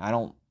wine. I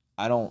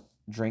don't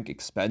drink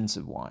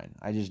expensive wine.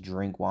 I just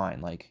drink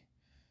wine like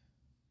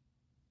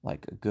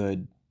a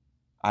good,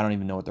 I don't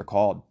even know what they're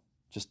called.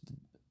 Just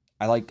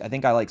I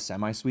think I like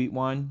semi-sweet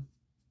wine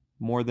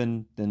more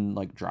than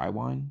like dry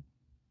wine.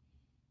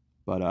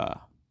 But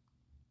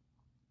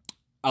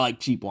I like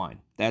cheap wine.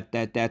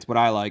 That's what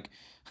I like.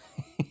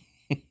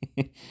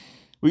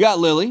 We got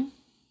Lily.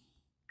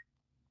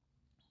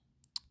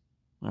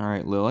 All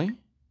right, Lily.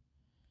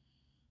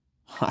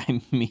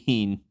 I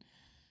mean,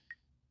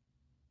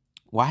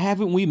 why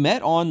haven't we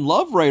met on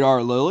Love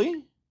Radar,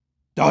 Lily?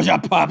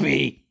 Doja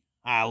puppy.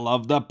 I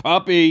love the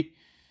puppy.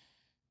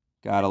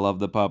 Gotta love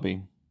the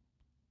puppy.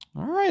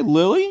 All right,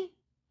 Lily.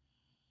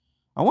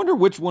 I wonder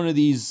which one of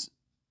these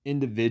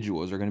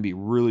individuals are going to be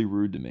really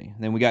rude to me.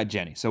 And then we got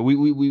Jenny. So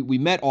we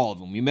met all of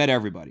them. We met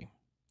everybody.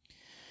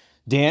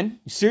 Dan,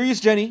 you serious,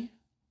 Jenny?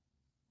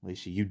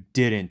 Alicia, you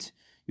didn't.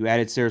 You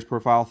added Sarah's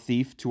profile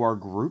thief to our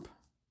group.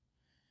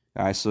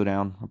 Guys, slow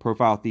down. Our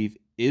profile thief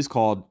is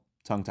called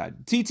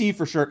Tongue-Tied. TT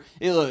for sure.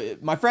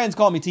 My friends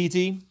call me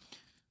TT.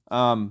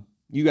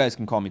 You guys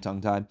can call me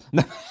Tongue-Tied.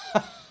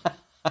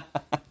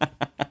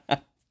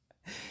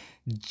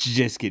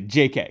 Just kidding.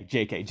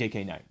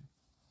 JK Knight.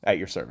 At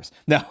your service.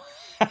 No.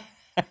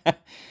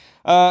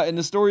 And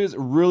the story is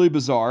really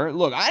bizarre.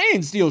 Look, I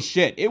didn't steal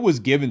shit. It was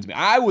given to me.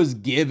 I was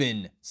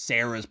given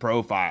Sarah's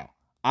profile.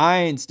 I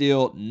ain't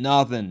steal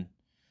nothing.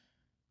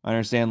 I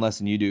understand less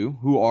than you do.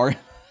 Who are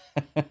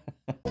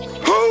Who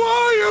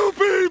are you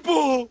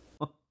people?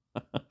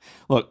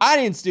 Look, I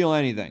didn't steal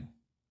anything.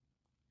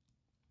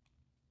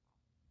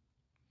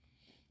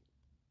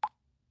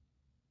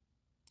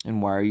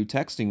 And why are you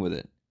texting with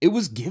it? It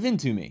was given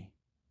to me.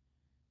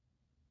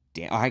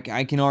 Dan,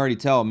 I can already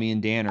tell me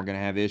and Dan are going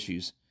to have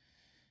issues.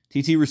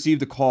 TT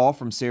received a call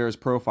from Sarah's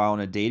profile on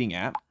a dating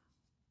app.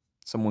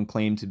 Someone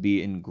claimed to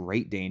be in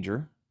great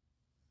danger.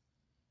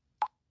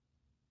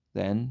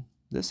 Then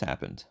this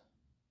happened.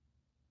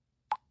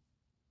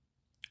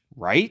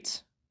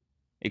 Right?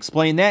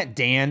 Explain that,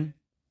 Dan.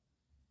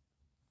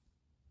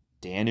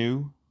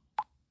 Danu?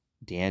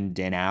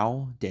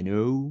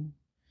 Danu?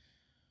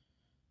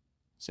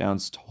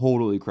 Sounds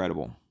totally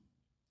credible.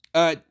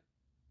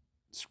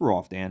 Screw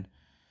off, Dan.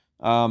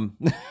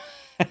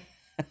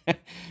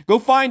 Go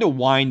find a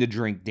wine to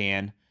drink,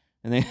 Dan.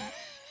 And then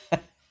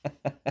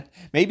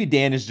maybe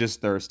Dan is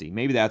just thirsty.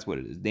 Maybe that's what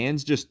it is.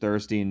 Dan's just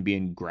thirsty and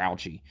being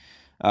grouchy.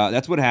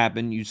 That's what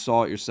happened. You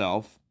saw it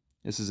yourself.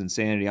 This is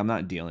insanity. I'm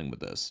not dealing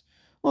with this.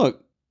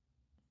 Look,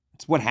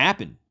 it's what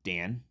happened,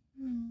 Dan.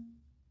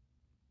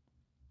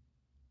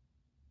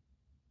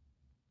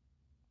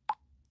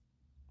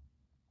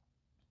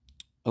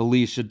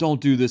 Alicia,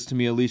 don't do this to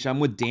me, Alicia. I'm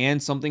with Dan.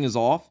 Something is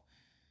off.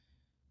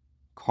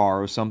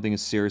 Caro, something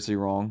is seriously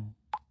wrong.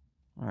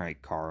 All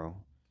right, Caro.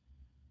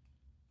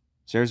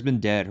 Sarah's been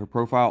dead. Her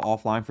profile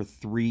offline for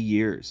 3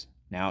 years.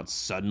 Now it's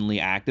suddenly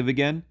active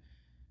again.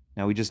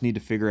 Now we just need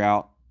to figure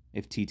out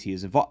if TT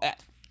is involved.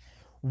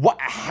 What?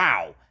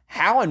 How?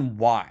 How and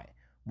why?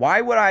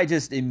 Why would I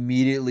just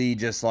immediately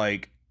just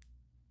like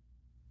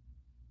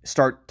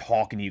start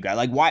talking to you guys?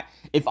 Like, why?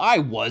 If I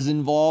was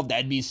involved,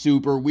 that'd be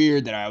super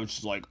weird that I was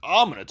just like,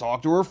 I'm going to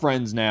talk to her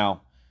friends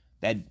now.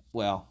 That,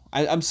 well,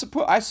 I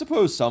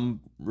suppose some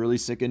really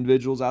sick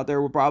individuals out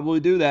there would probably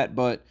do that,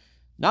 but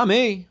not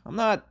me. I'm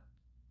not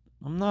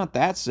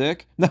that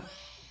sick. This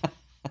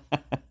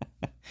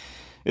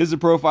is a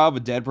profile of a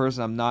dead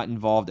person. I'm not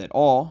involved at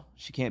all.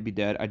 She can't be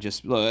dead.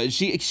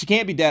 She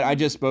can't be dead. I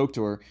just spoke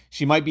to her.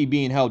 She might be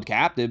being held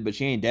captive, but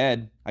she ain't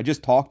dead. I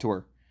just talked to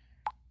her.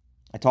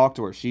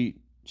 She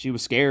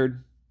was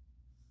scared.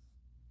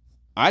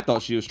 I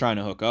thought she was trying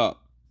to hook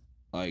up.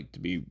 Like,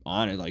 to be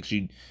honest, like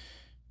she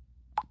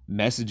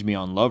messaged me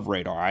on Love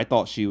Radar. I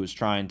thought she was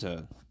trying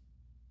to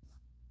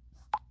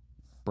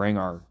bring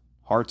our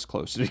hearts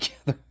closer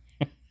together.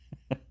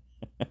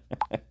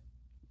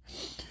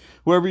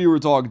 Whoever you were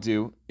talking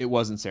to, it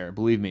wasn't Sarah.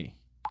 Believe me.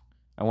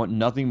 I want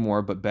nothing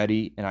more but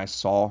Betty, and I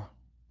saw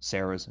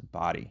Sarah's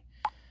body.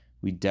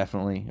 We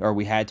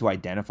had to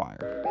identify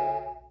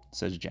her,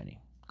 says Jenny.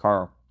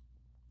 Carl,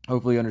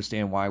 hopefully you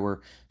understand why we're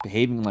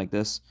behaving like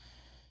this.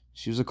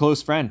 She was a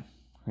close friend.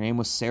 Her name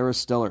was Sarah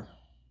Stiller.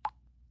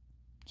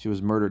 She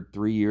was murdered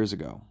 3 years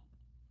ago.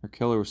 Her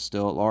killer was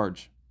still at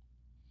large.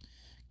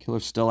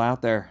 Killer's still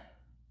out there.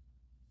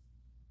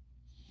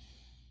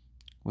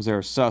 Was there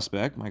a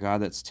suspect? My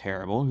God, that's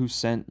terrible. Who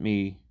sent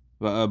me?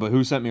 But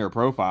who sent me her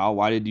profile?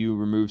 Why did you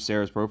remove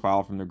Sarah's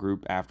profile from the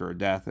group after her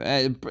death?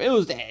 It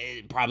was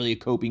probably a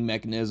coping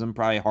mechanism,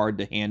 probably hard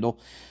to handle.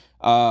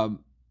 But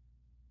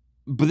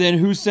then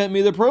who sent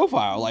me the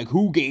profile? Like,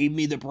 who gave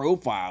me the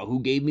profile? Who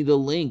gave me the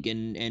link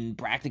and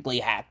practically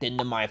hacked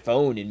into my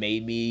phone and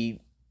made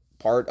me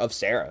part of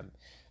Sarah?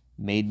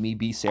 Made me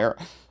be Sarah.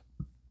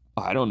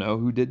 I don't know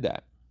who did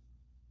that.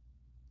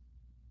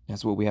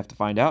 That's what we have to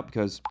find out,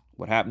 because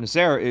what happened to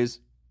Sarah is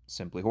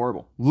simply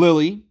horrible.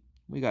 Lily,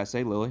 what you guys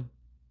say, Lily?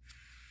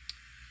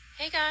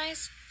 Hey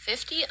guys,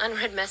 50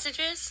 unread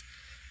messages?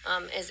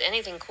 Is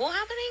anything cool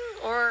happening,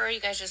 or are you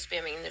guys just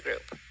spamming the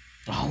group?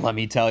 Oh, let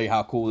me tell you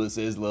how cool this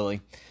is,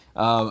 Lily.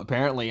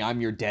 Apparently,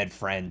 I'm your dead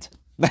friend.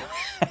 Let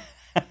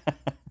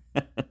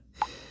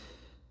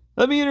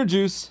me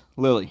introduce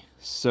Lily.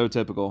 So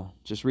typical.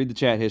 Just read the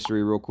chat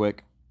history real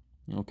quick.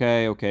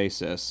 Okay,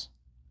 sis.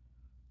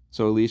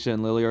 So Alicia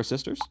and Lily are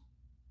sisters?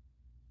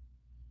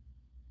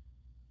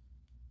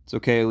 It's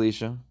okay,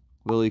 Alicia.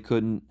 Lily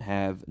couldn't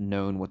have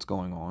known what's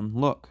going on.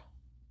 Look.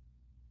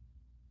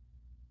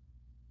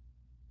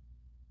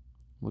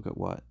 Look at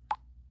what?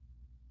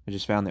 I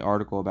just found the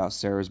article about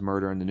Sarah's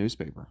murder in the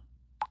newspaper.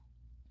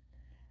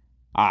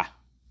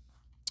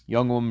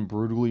 Young woman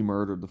brutally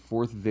murdered, the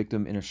 4th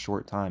victim in a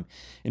short time.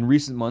 In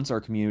recent months,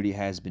 our community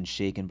has been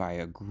shaken by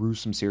a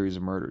gruesome series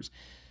of murders.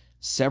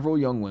 Several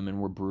young women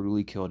were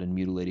brutally killed and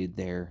mutilated.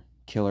 Their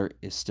killer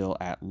is still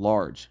at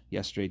large.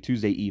 Yesterday,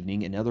 Tuesday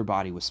evening, another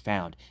body was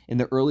found. In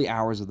the early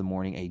hours of the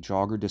morning, a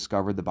jogger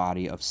discovered the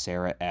body of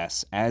Sarah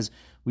S. As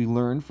we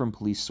learned from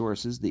police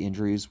sources, the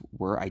injuries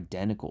were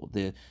identical.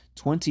 The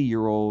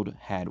 20-year-old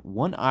had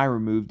one eye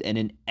removed and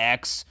an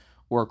X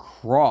or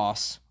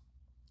cross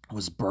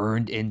was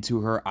burned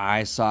into her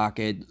eye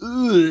socket.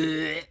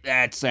 Ugh,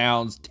 that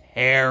sounds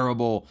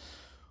terrible.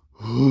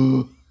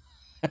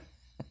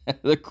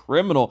 The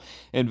Criminal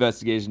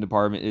Investigation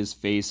Department is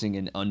facing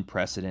an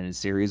unprecedented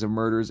series of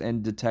murders,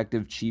 and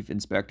Detective Chief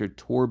Inspector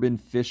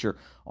Torben Fisher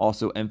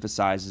also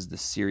emphasizes the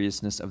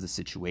seriousness of the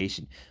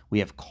situation. We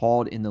have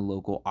called in the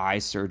local eye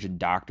surgeon,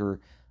 Dr.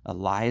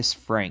 Elias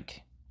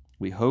Frank.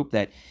 We hope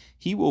that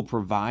he will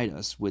provide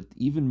us with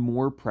even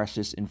more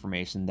precious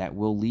information that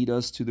will lead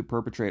us to the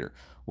perpetrator.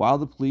 While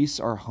the police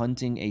are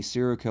hunting a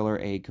serial killer,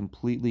 a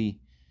completely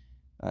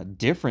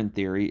different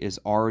theory is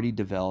already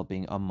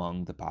developing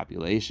among the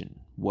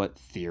population. What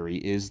theory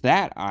is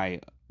that,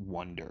 I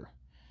wonder?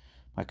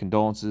 My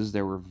condolences.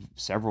 There were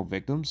several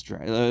victims.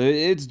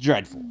 It's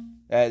dreadful.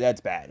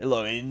 That's bad.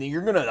 Look, and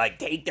you're gonna like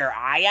take their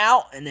eye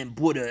out and then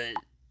put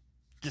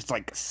just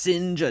like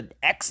singe an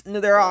X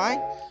into their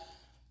eye,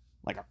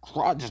 like a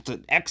cross. Just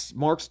an X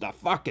marks the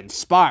fucking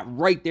spot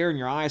right there in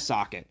your eye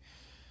socket.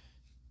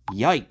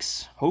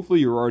 Yikes! Hopefully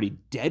you're already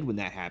dead when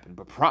that happened,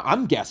 but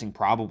I'm guessing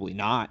probably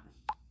not.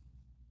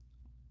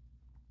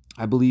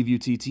 I believe you,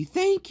 TT.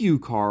 Thank you,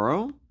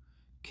 Caro.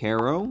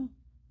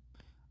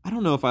 I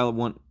don't know if I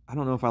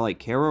like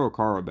Caro or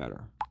Caro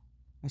better.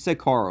 I say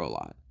Caro a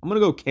lot. I'm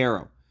gonna go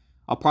Caro.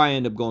 I'll probably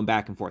end up going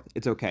back and forth.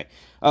 It's okay.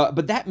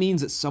 But that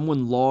means that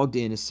someone logged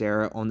in as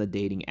Sarah on the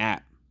dating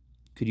app.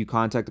 Could you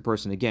contact the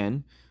person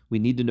again? We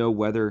need to know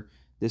whether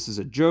this is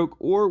a joke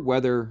or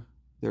whether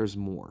there's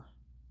more.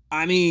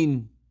 I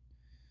mean,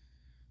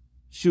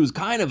 she was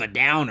kind of a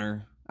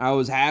downer. I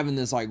was having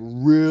this like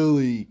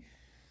really,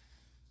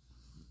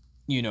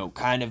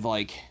 kind of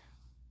like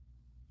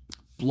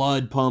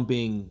blood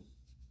pumping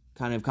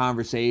kind of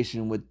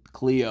conversation with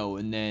Kleo,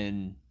 and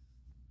then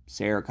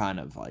Sarah kind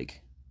of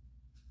like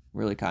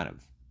really kind of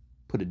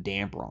put a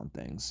damper on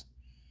things.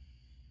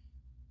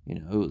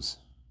 It was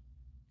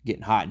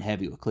getting hot and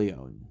heavy with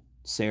Kleo, and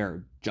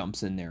Sarah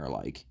jumps in there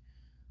like,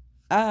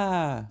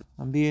 I'm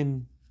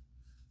being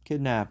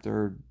kidnapped,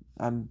 or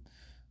I'm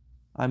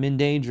in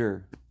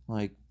danger.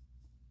 Like,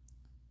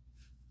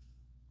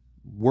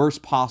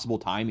 worst possible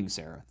timing,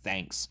 Sarah.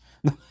 Thanks.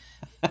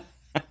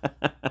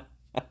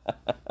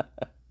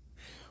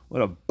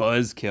 What a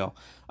buzzkill.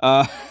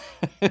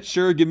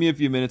 Sure, give me a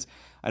few minutes.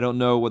 I don't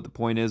know what the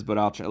point is, but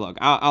I'll try. Look,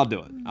 I'll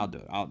do it.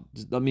 I'll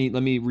just let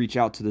me reach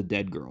out to the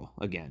dead girl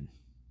again.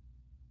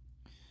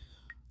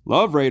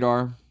 Love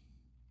radar.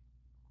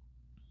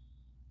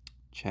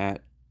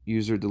 Chat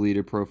user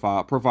deleted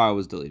profile. Profile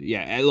was deleted.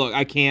 Yeah, look,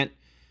 I can't.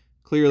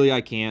 Clearly,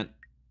 I can't.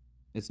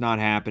 It's not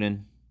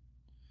happening.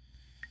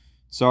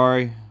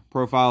 Sorry,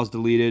 profile's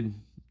deleted.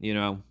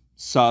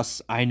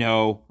 Sus. I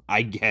know.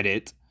 I get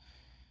it.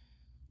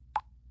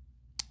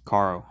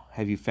 Caro,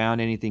 have you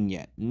found anything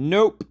yet?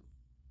 Nope.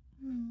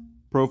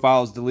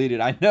 Profile's deleted.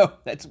 I know.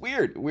 That's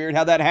weird. Weird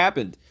how that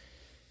happened.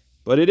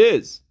 But it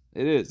is.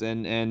 It is.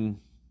 And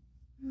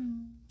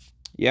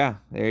yeah,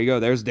 there you go.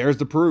 There's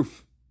the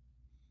proof.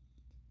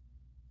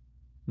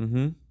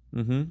 I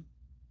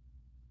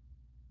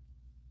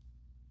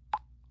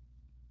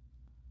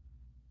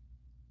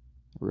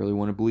really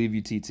want to believe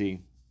you,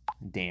 TT.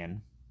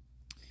 Dan.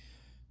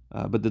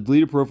 But the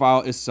deleted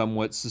profile is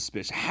somewhat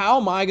suspicious. How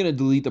am I going to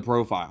delete the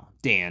profile?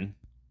 Dan.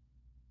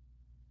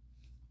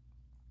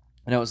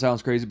 I know it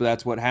sounds crazy, but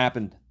that's what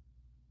happened.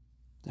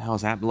 The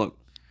hell's happened? Look.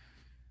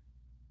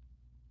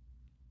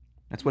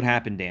 That's what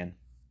happened, Dan.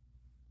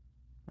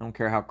 I don't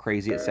care how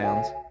crazy it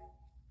sounds.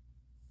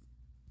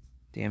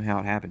 Damn how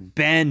it happened.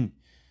 Ben!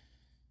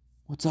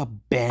 What's up,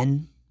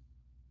 Ben?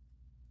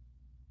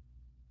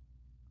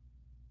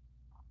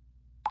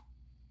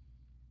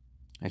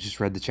 I just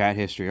read the chat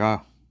history.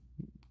 Oh,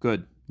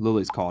 good.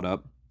 Lily's caught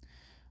up.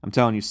 I'm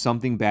telling you,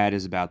 something bad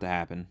is about to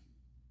happen.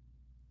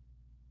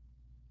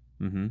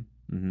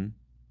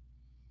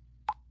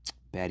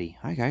 Betty.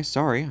 Hi, guys.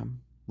 Sorry,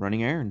 I'm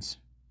running errands.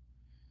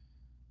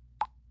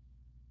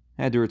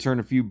 Had to return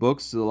a few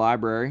books to the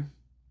library.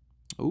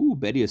 Ooh,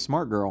 Betty, a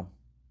smart girl.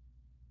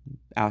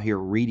 Out here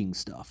reading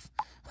stuff.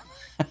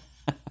 I've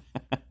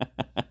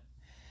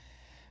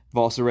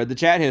also read the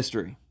chat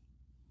history.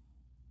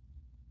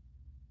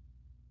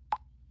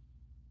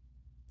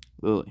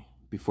 Lily,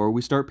 before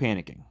we start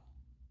panicking,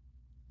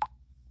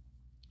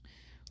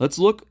 let's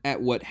look at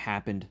what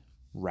happened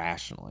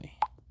rationally.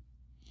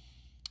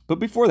 But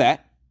before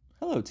that,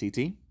 hello,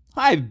 TT.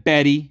 Hi,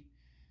 Betty.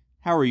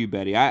 How are you,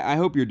 Betty? I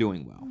hope you're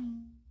doing well.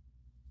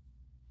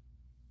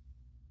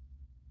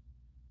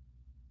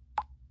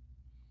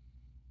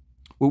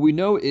 What we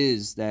know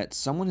is that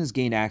someone has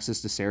gained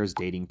access to Sarah's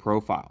dating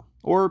profile,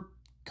 or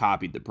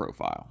copied the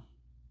profile.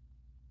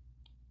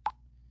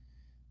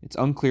 It's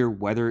unclear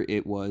whether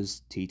it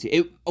was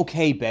TT.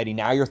 Okay, Betty,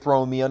 now you're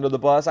throwing me under the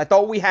bus. I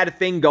thought we had a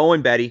thing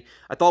going, Betty.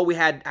 I thought we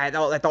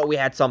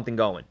had something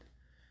going.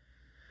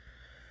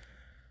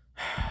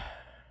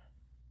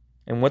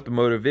 And what the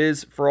motive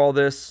is for all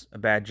this, a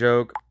bad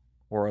joke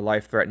or a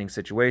life-threatening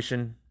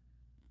situation,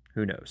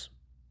 who knows?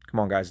 Come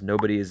on, guys,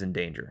 nobody is in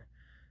danger.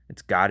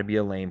 It's got to be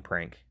a lame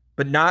prank.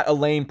 But not a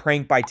lame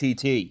prank by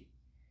TT.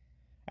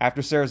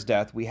 After Sarah's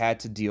death, we had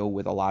to deal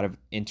with a lot of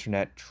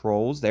internet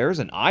trolls. There's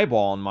an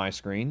eyeball on my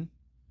screen.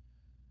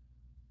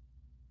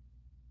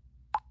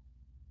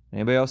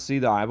 Anybody else see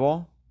the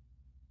eyeball?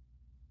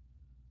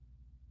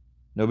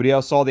 Nobody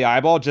else saw the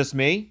eyeball? Just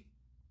me?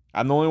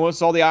 I'm the only one who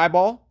saw the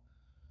eyeball?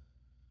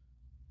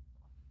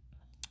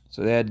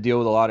 So they had to deal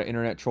with a lot of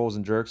internet trolls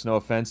and jerks. No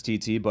offense,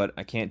 TT, but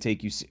I can't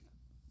take you...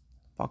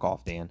 Fuck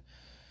off, Dan.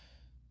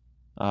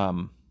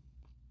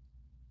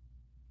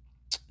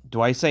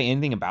 Do I say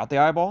anything about the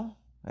eyeball?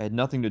 I had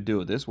nothing to do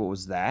with this. What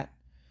was that?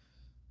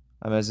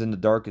 I'm as in the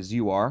dark as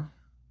you are.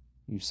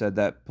 You said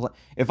that.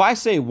 If I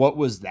say what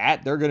was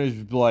that, they're going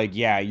to be like,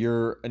 yeah,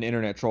 you're an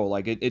internet troll.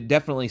 Like, it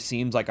definitely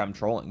seems like I'm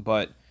trolling.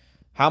 But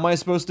how am I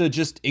supposed to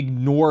just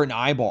ignore an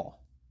eyeball?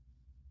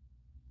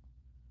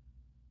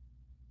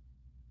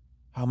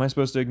 How am I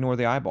supposed to ignore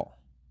the eyeball?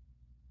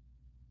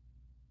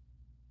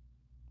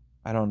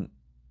 I don't...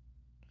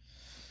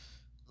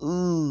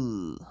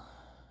 Ugh.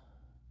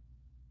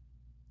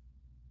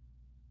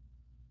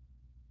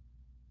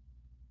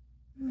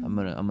 I'm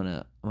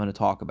gonna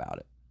talk about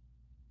it.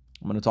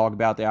 I'm gonna talk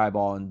about the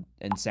eyeball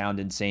and sound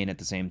insane at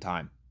the same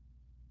time.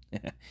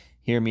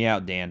 Hear me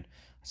out, Dan.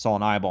 I saw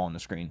an eyeball on the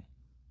screen.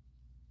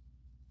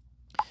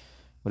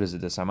 What is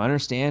it this time? I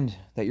understand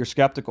that you're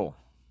skeptical.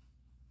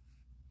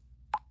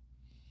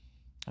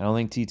 I don't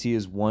think TT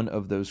is one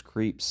of those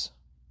creeps.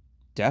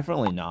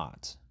 Definitely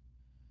not.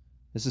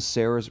 This is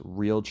Sarah's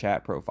real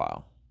chat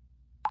profile.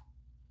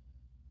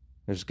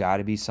 There's got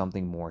to be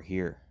something more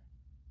here.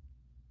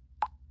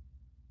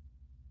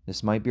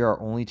 This might be our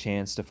only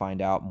chance to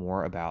find out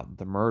more about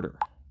the murder.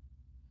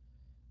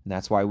 And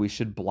that's why we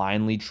should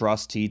blindly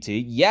trust TT.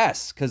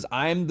 Yes, because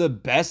I'm the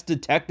best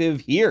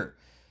detective here.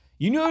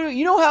 You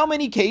know how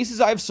many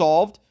cases I've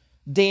solved,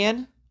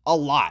 Dan? A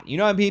lot. You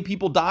know how many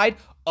people died?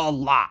 A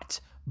lot.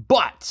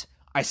 But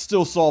I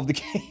still solved the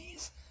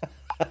case.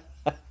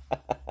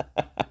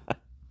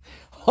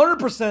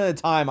 100% of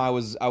the time I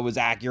was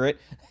accurate.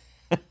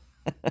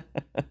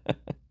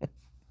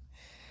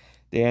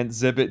 Dan,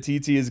 zip it.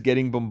 TT is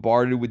getting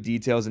bombarded with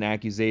details and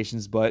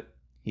accusations, but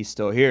he's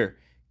still here.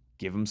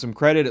 Give him some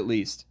credit at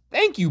least.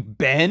 Thank you,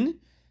 Ben.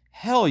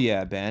 Hell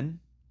yeah, Ben.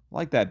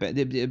 Like that, Ben.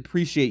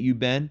 Appreciate you,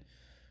 Ben.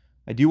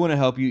 I do want to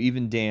help you,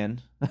 even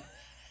Dan.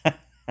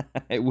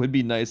 It would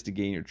be nice to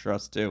gain your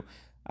trust, too.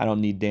 I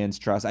don't need Dan's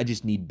trust. I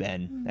just need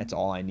Ben. That's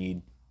all I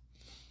need.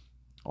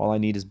 All I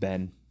need is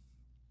Ben.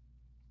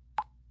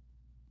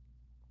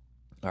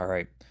 All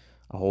right.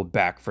 I'll hold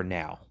back for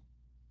now.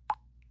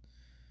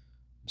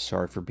 I'm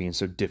sorry for being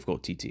so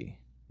difficult, TT.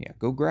 Yeah,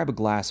 go grab a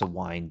glass of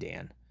wine,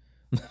 Dan.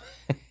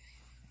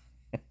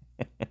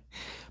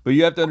 But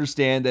you have to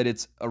understand that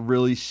it's a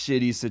really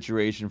shitty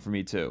situation for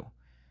me, too.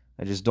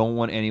 I just don't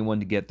want anyone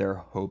to get their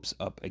hopes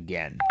up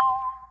again.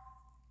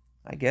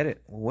 I get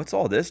it. Well, what's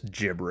all this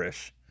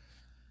gibberish?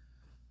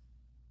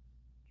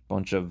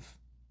 Bunch of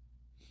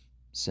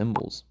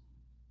symbols.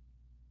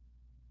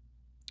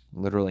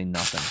 Literally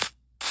nothing.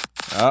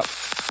 Up.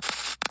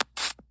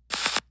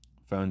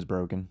 Phone's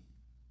broken.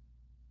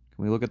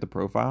 Can we look at the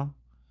profile?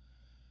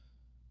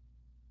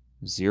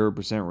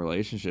 0%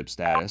 relationship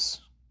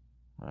status.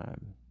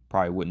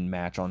 Probably wouldn't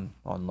match on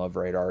Love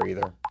Radar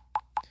either.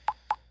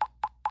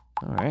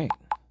 All right.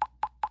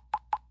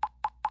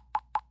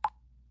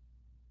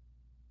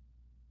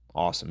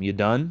 Awesome. You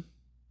done?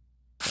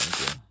 Thank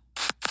you.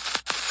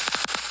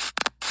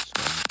 Just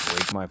gonna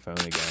break my phone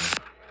again.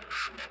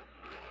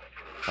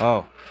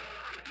 Oh.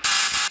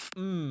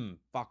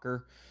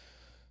 Fucker.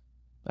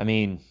 I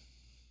mean,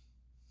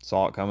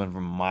 saw it coming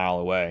from a mile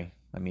away.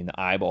 I mean, the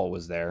eyeball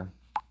was there.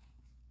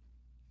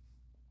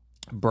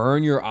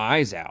 Burn your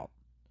eyes out.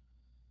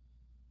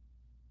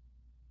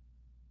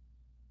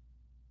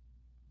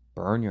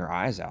 Burn your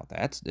eyes out.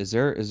 Is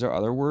there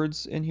other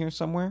words in here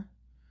somewhere?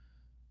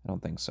 I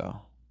don't think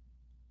so.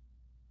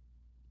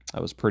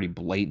 That was pretty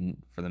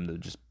blatant for them to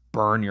just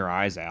burn your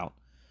eyes out.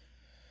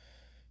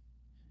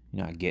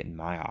 You're not getting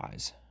my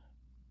eyes.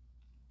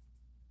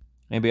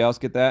 Anybody else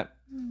get that?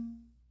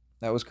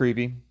 That was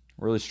creepy.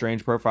 Really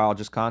strange profile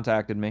just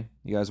contacted me.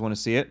 You guys want to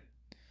see it?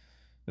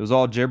 It was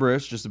all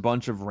gibberish, just a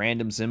bunch of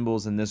random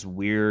symbols and this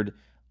weird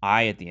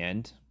eye at the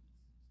end.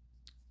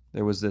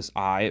 There was this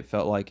eye. It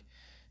felt like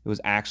it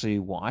was actually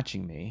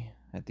watching me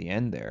at the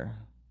end there.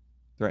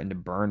 Threatened to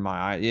burn my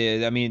eye.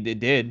 Yeah, I mean, it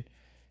did.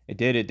 It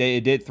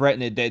did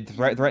threaten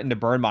to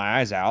burn my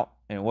eyes out.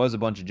 And it was a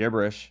bunch of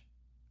gibberish.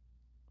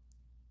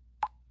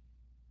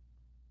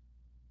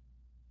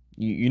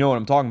 You know what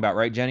I'm talking about,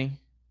 right, Jenny?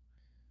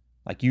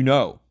 Like, you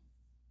know.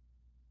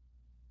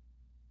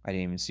 I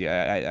didn't even see it.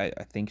 I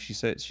think she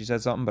said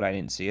something, but I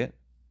didn't see it.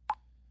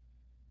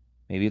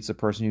 Maybe it's the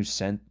person who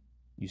sent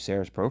you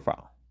Sarah's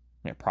profile.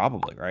 Yeah,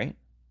 probably, right?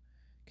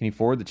 Can you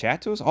forward the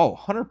chat to us? Oh,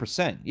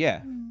 100%.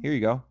 Yeah. Here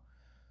you go.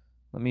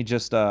 Let me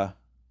just can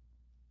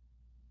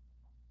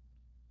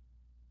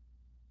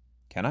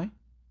I?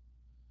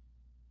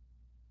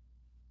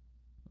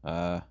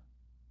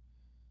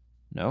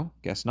 No,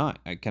 guess not.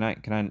 Can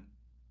I?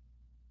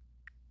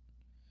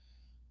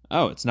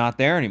 Oh, it's not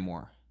there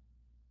anymore.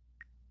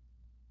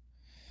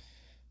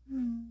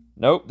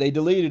 Nope, they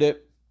deleted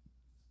it.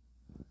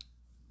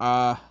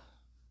 I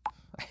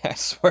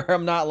swear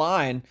I'm not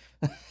lying.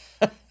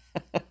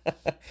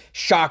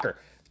 Shocker.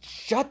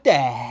 Shut the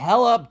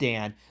hell up,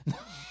 Dan.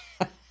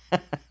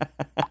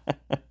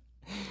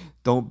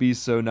 Don't be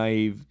so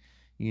naive.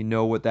 You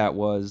know what that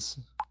was.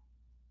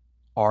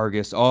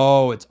 Argus.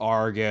 Oh, it's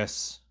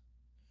Argus.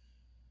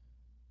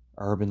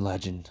 Urban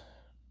legend.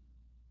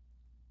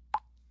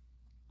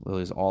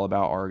 Lily's all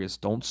about Argus.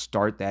 Don't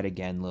start that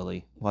again,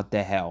 Lily. What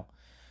the hell?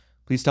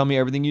 Please tell me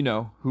everything you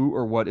know. Who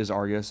or what is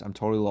Argus? I'm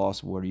totally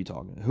lost. What are you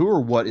talking about? Who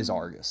or what is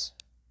Argus?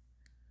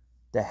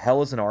 The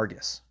hell is an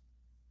Argus?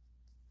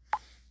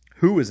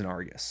 Who is an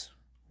Argus?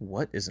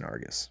 What is an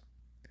Argus?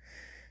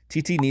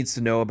 TT needs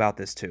to know about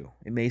this too.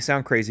 It may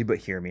sound crazy, but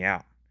hear me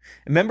out.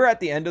 Remember at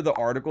the end of the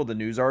article, the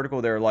news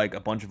article, there are like a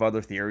bunch of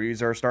other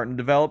theories are starting to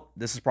develop.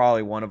 This is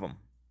probably one of them.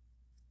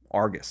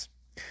 Argus.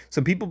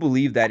 Some people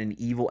believe that an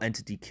evil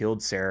entity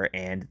killed Sarah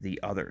and the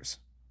others.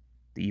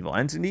 The evil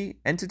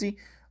entity?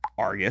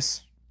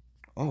 Argus.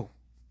 Oh,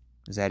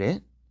 is that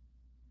it?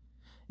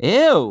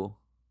 Ew.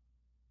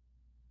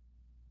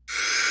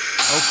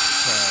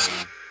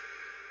 Okay.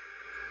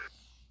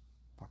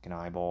 Fucking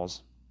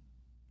eyeballs.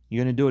 You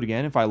gonna do it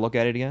again if I look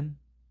at it again?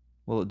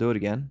 Will it do it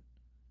again?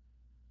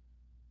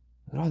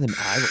 Look at all them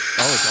eyeballs.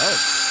 Oh, it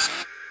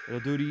does.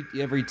 It'll do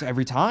it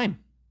every time.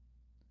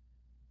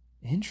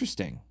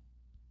 Interesting.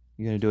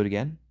 You gonna do it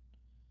again?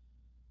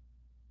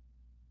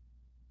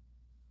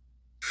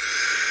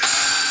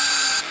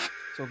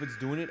 So if it's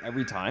doing it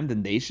every time,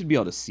 then they should be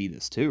able to see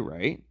this too,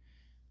 right?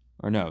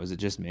 Or no, is it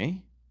just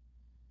me?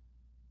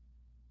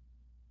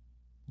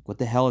 What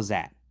the hell is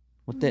that?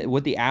 What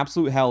the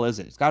absolute hell is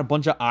it? It's got a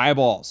bunch of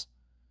eyeballs.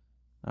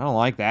 I don't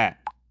like that.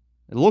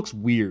 It looks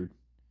weird.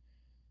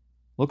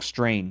 Looks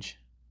strange.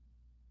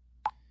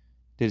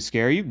 Did it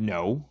scare you?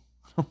 No.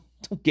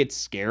 Don't get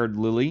scared,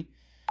 Lily.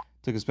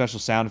 Took a special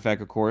sound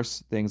effect, of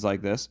course. Things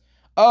like this.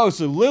 Oh,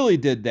 so Lily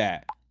did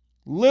that.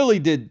 Lily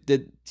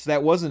did so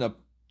that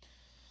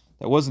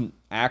wasn't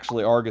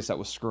actually Argus that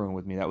was screwing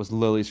with me. That was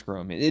Lily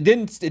screwing me. It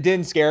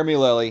didn't scare me,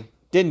 Lily.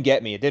 Didn't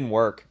get me. It didn't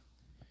work.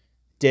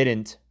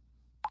 Didn't.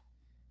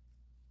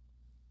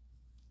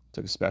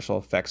 Took a special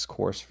effects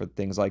course for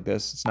things like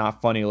this. It's not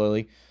funny,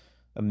 Lily.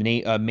 A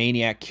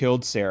maniac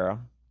killed Sarah.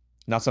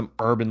 Not some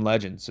urban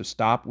legend. So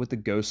stop with the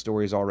ghost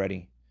stories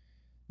already.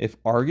 If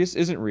Argus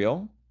isn't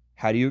real,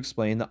 how do you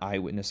explain the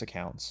eyewitness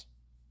accounts?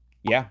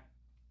 Yeah.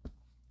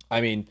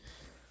 I mean,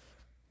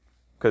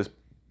 because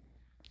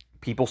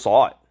people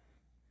saw it.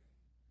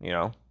 You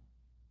know,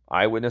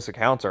 eyewitness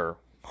accounts are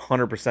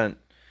 100%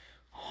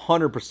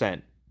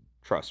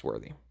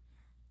 trustworthy.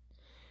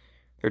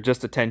 They're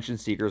just attention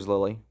seekers,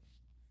 Lily.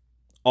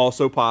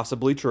 Also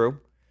possibly true.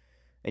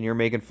 And you're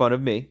making fun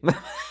of me.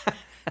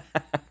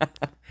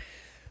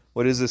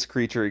 What is this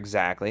creature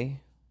exactly?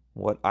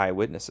 What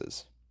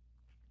eyewitnesses?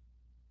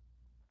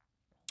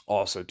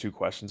 Also, 2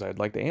 questions I'd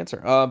like to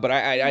answer. But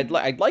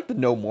I'd like to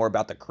know more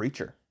about the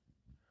creature.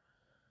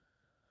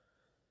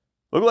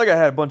 Looked like I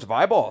had a bunch of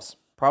eyeballs.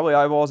 Probably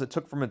eyeballs it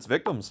took from its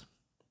victims.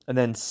 And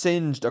then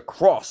singed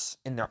across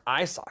in their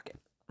eye socket.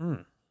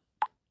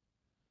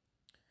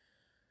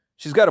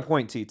 She's got a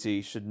point,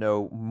 TT. Should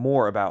know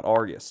more about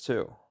Argus,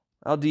 too.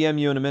 I'll DM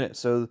you in a minute,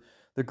 so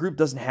the group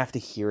doesn't have to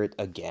hear it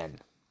again.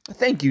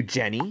 Thank you,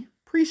 Jenny.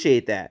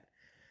 Appreciate that.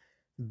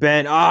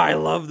 Ben, I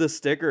love the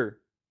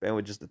sticker. Ben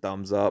with just a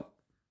thumbs up.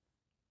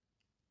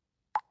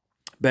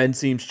 Ben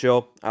seems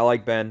chill. I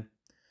like Ben.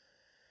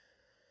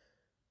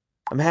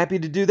 I'm happy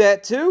to do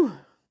that, too.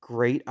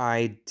 Great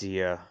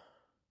idea.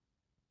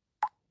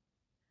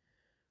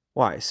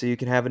 Why? So you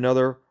can have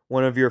another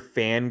one of your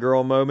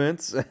fangirl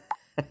moments?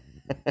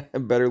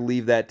 Better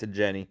leave that to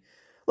Jenny.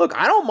 Look,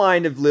 I don't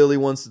mind if Lily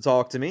wants to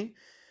talk to me.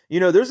 You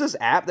know, there's this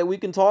app that we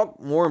can talk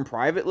more in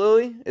private,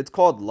 Lily. It's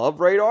called Love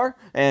Radar.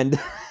 And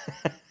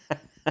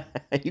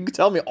you can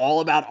tell me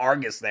all about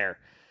Argus there.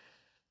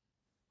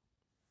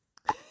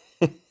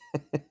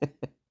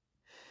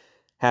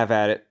 Have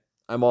at it.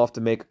 I'm off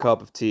to make a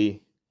cup of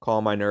tea.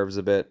 Calm my nerves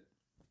a bit.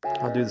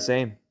 I'll do the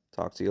same.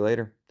 Talk to you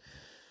later.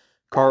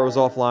 Caro's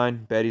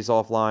offline. Betty's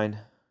offline.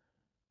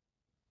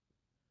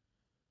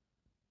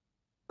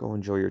 Go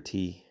enjoy your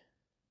tea.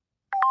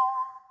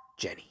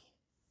 Jenny.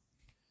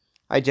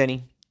 Hi,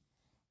 Jenny.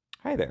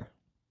 Hi there.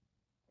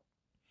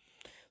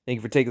 Thank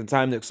you for taking the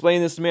time to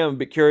explain this to me. I'm a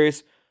bit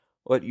curious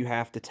what you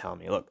have to tell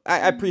me. Look,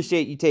 I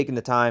appreciate you taking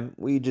the time.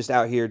 We just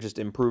out here just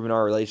improving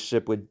our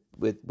relationship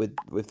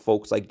with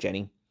folks like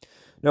Jenny.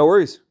 No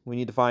worries. We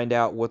need to find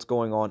out what's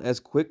going on as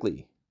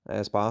quickly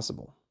as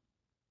possible.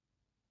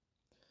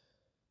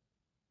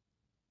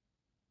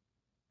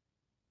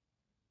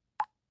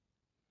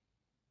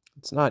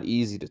 It's not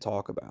easy to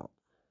talk about.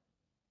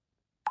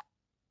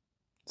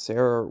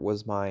 Sarah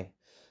was my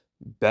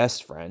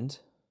best friend.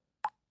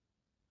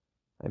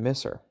 I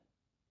miss her.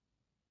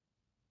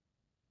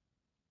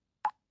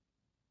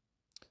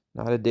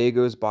 Not a day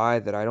goes by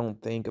that I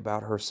don't think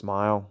about her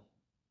smile.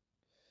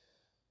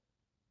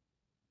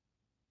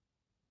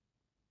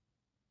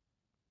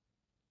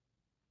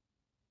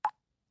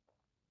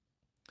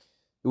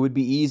 It would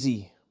be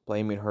easy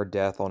blaming her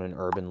death on an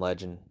urban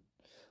legend.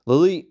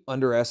 Lily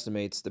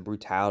underestimates the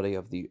brutality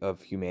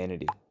of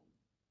humanity.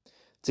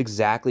 It's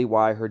exactly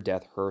why her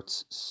death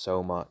hurts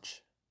so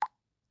much.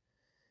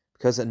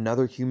 Because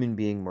another human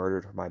being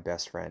murdered my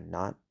best friend,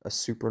 not a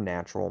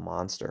supernatural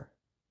monster.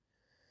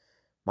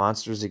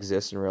 Monsters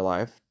exist in real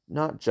life,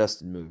 not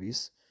just in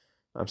movies.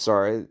 I'm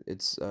sorry,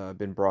 it's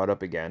been brought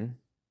up again.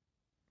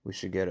 we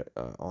should get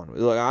on.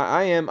 Look,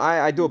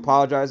 I do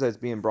apologize that it's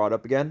being brought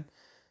up again.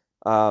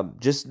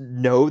 Just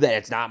know that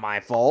it's not my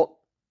fault.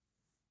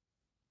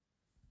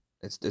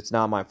 It's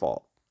not my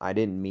fault. I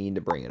didn't mean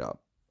to bring it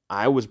up.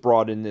 I was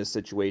brought in this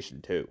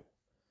situation too.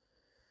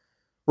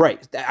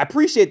 Right. I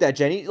appreciate that,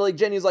 Jenny. Like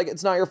Jenny's like,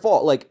 it's not your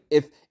fault. Like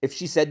if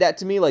she said that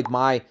to me, like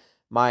my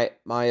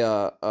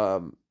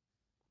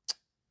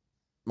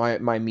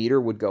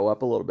meter would go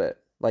up a little bit.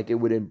 Like it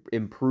would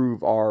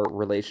improve our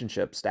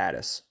relationship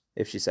status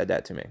if she said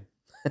that to me.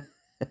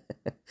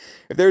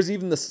 If there's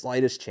even the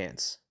slightest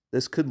chance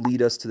this could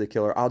lead us to the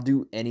killer, I'll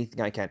do anything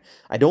I can.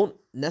 I don't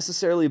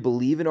necessarily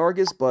believe in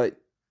Argus, but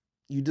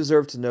you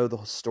deserve to know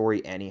the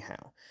story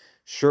anyhow.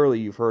 Surely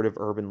you've heard of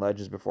urban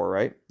legends before,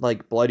 right?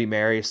 Like Bloody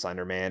Mary,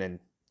 Slender Man, and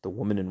the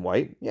Woman in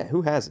White. Yeah,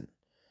 who hasn't?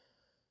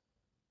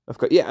 Of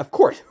course, yeah, of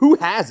course. Who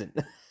hasn't?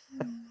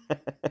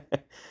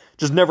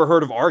 Just never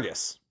heard of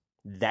Argus.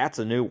 That's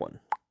a new one.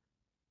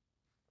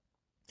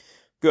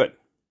 Good.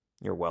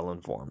 You're well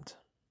informed.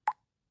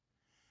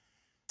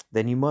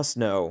 Then you must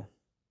know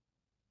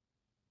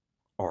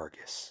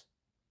Argus.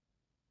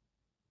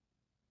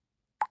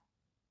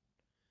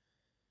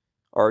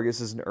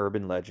 Argus is an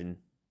urban legend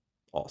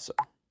also.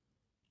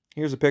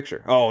 Here's a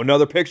picture. Oh,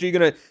 another picture.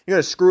 You're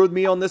gonna screw with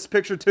me on this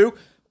picture too?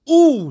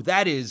 Ooh,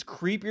 that is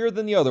creepier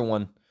than the other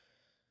one.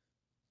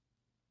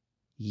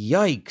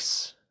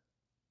 Yikes.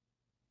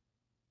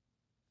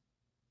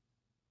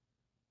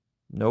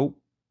 Nope.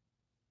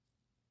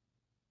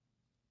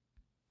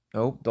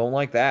 Nope, don't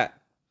like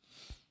that.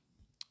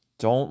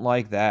 Don't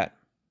like that.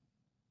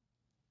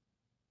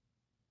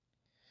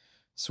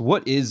 So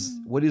what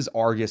is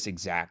Argus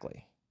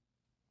exactly?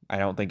 I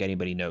don't think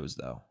anybody knows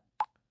though.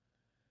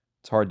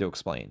 It's hard to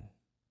explain.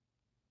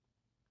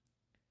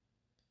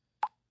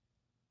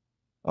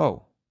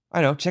 Oh,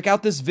 I know. Check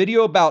out this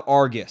video about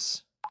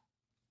Argus.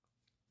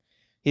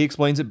 He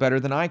explains it better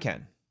than I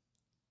can.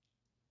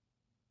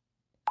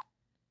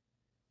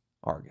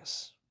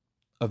 Argus.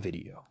 A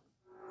video.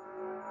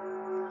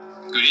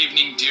 Good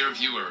evening, dear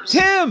viewers.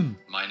 Tim!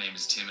 My name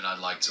is Tim, and I'd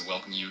like to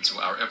welcome you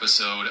to our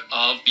episode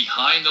of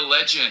Behind the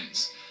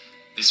Legends.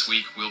 This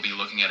week, we'll be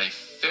looking at a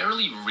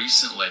fairly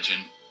recent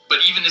legend, but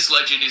even this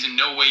legend is in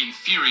no way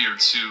inferior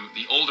to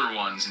the older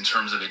ones in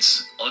terms of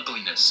its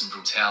ugliness and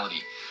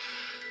brutality.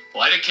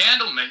 Light a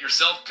candle, make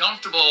yourself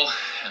comfortable,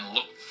 and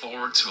look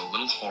forward to a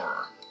little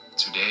horror.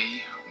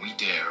 Today, we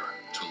dare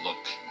to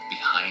look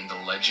behind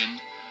the legend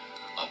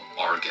of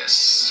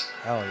Argus.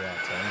 Hell yeah,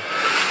 Tim.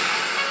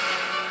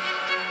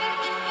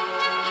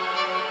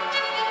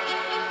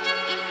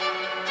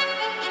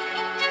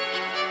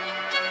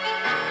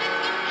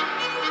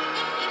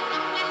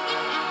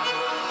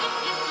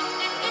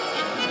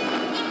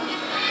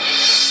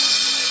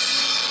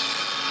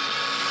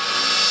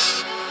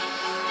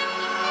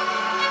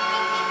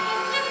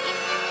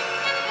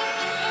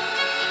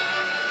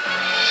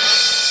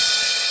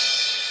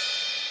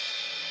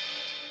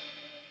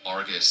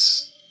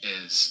 Argus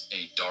is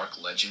a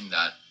dark legend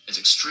that is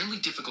extremely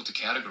difficult to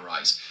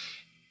categorize.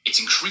 Its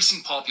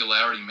increasing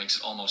popularity makes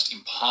it almost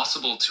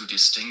impossible to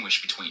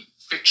distinguish between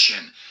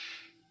fiction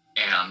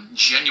and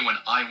genuine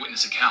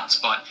eyewitness accounts,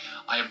 but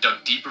I have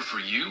dug deeper for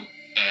you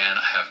and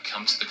have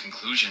come to the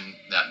conclusion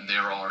that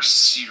there are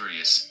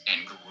serious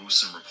and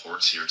gruesome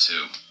reports here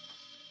too.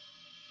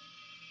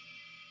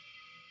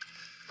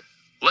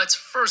 Let's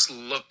first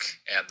look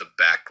at the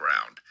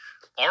background.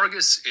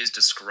 Argus is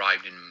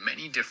described in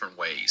many different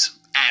ways.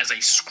 As a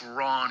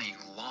scrawny,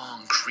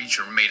 long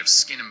creature made of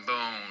skin and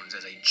bones,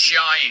 as a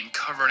giant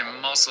covered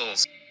in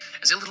muscles,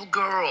 as a little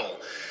girl,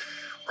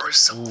 or as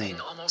something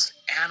almost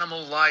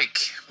animal-like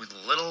with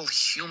little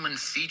human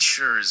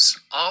features.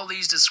 All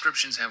these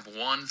descriptions have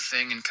one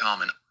thing in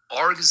common.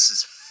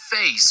 Argus's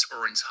face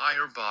or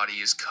entire body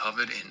is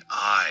covered in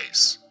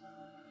eyes.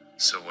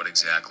 So what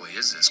exactly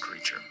is this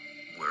creature?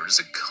 Where does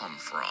it come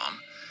from?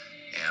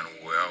 And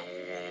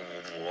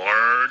what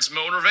are its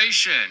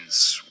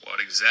motivations?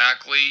 What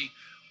exactly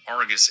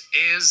Argus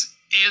is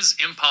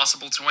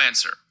impossible to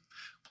answer.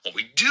 What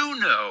we do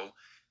know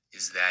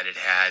is that it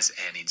has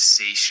an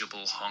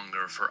insatiable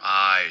hunger for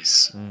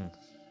eyes.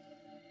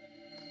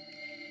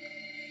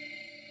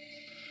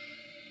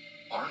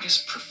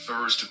 Argus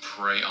prefers to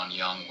prey on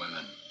young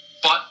women,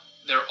 but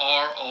there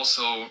are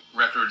also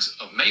records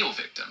of male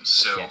victims,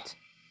 so Shit.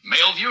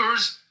 Male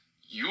viewers,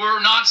 you are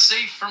not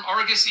safe from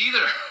Argus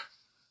either.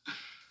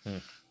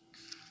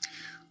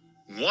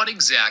 What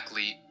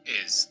exactly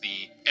is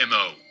the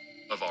MO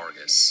of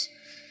Argus?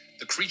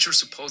 The creature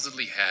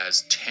supposedly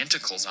has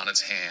tentacles on its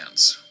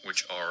hands,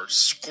 which are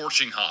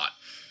scorching hot.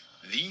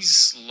 These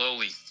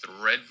slowly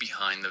thread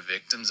behind the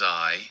victim's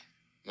eye,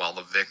 while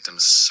the victim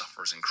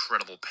suffers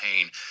incredible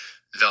pain,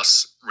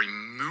 thus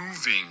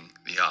removing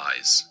the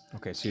eyes.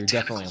 Okay, so you're The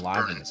definitely tentacles alive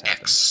burn when an this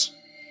happens. X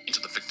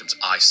into the victim's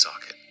eye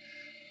socket.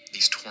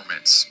 These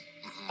torments,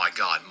 my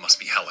God,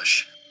 must be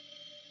hellish.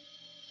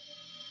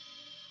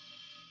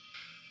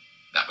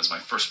 That was my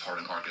first part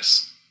in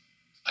Argus.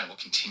 I will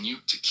continue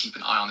to keep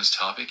an eye on this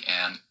topic,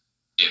 and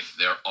if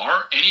there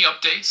are any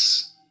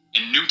updates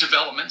and new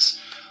developments,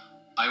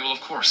 I will,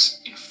 of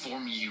course,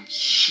 inform you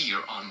here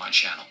on my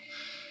channel.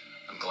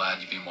 I'm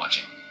glad you've been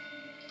watching.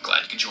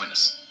 Glad you could join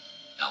us.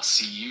 I'll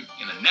see you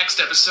in the next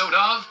episode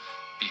of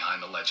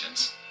Behind the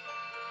Legends.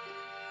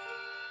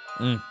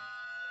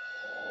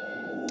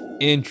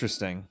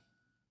 Interesting.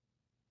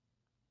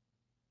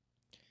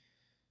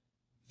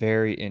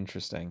 Very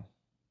interesting.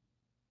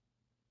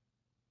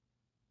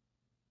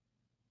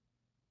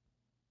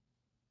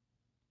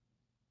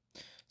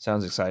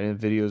 Sounds exciting. The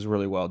video is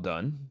really well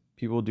done.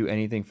 People do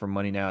anything for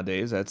money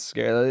nowadays. That's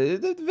scary.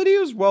 The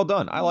video is well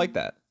done. I like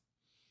that.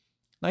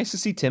 Nice to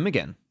see Tim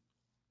again.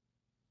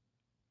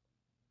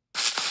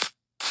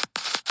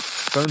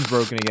 Phone's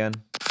broken again.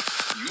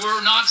 You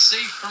are not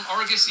safe from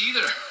Argus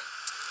either.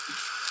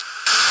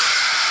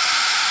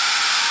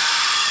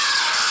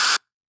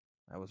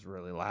 That was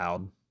really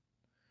loud.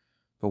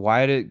 But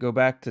why did it go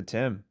back to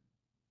Tim?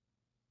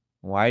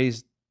 Why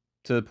he's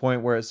to the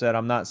point where it said,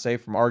 I'm not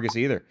safe from Argus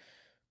either?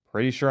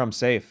 Pretty sure I'm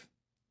safe.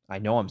 I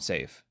know I'm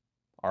safe.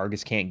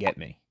 Argus can't get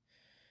me.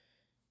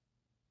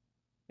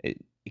 It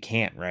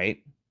can't, right?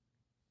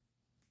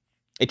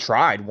 It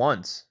tried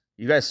once.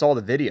 You guys saw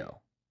the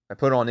video. I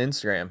put it on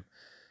Instagram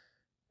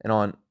and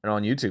on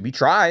YouTube. He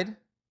tried.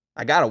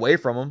 I got away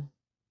from him.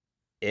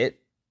 It,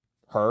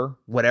 her,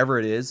 whatever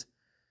it is.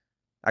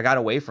 I got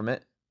away from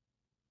it.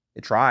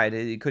 It tried.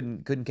 It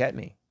couldn't catch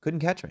me. Couldn't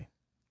catch me.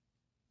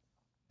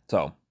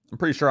 So I'm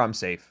pretty sure I'm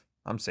safe.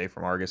 I'm safe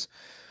from Argus.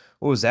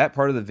 What was that?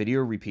 Part of the video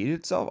repeated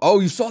itself?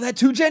 Oh, you saw that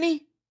too,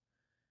 Jenny?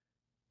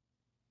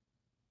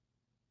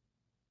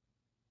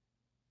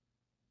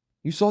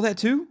 You saw that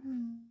too?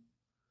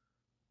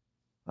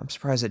 I'm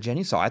surprised that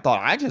Jenny saw it.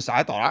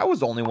 I thought I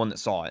was the only one that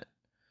saw it.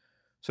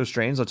 So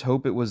strange. Let's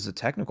hope it was a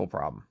technical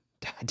problem.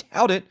 I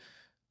doubt it.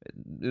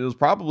 It was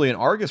probably an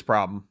Argus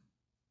problem.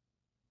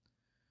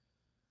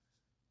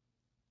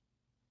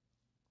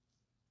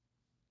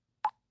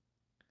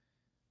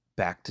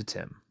 Back to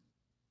Tim.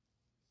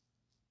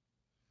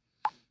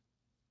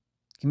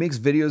 He makes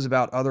videos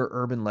about other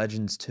urban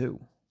legends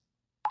too.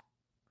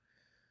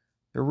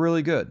 They're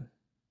really good.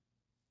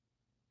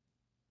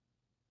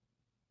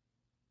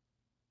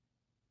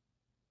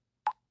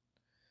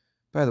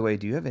 By the way,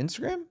 do you have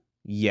Instagram?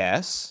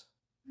 Yes.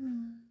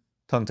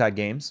 Tongue Tied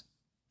Games.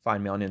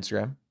 Find me on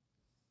Instagram.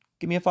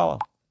 Give me a follow.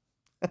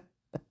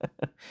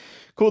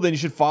 Cool, then you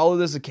should follow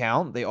this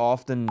account. They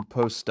often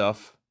post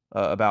stuff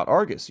about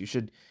Argus. You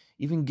should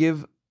even get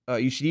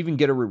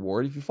a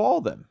reward if you follow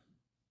them.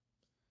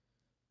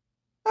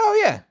 Oh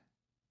yeah.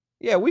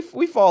 Yeah, we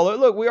follow.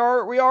 Look, we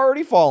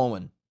already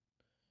following.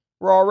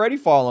 We're already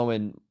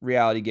following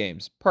reality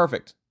games.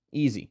 Perfect.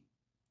 Easy.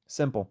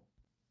 Simple.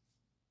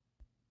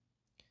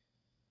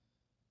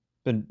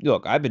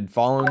 Look, I've been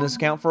following this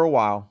account for a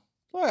while.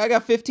 Look, I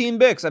got 15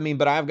 Bix. I mean,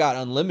 but I've got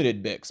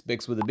unlimited Bix.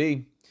 Bix with a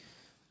B.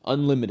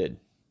 Unlimited.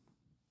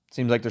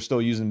 Seems like they're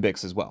still using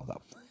Bix as well,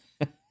 though.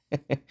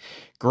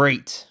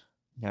 Great.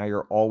 Now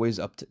you're always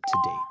up to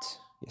date.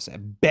 Yes,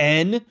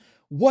 Ben.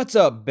 What's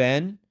up,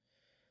 Ben?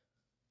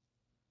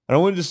 I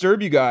don't want to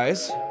disturb you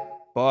guys,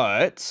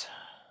 but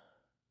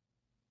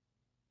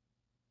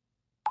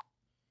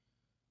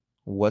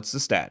what's the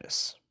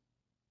status?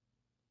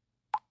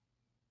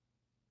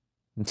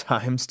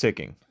 Time's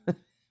ticking.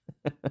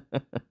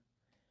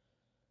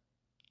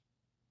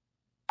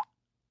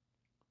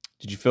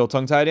 Did you fill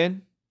tongue-tied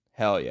in?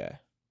 Hell yeah.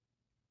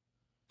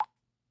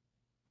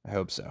 I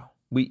hope so.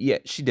 Yeah,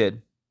 she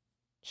did.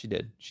 She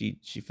did. She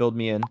filled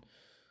me in.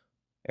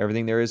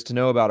 Everything there is to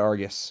know about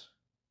Argus.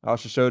 I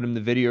also showed him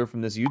the video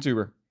from this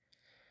YouTuber.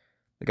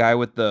 The guy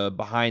with the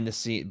behind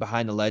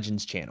the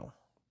legends channel.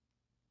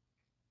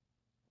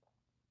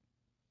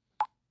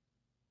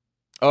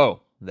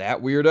 Oh,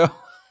 that weirdo?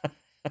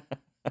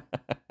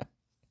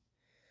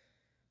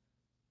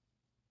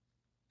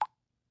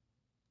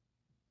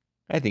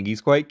 I think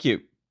he's quite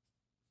cute.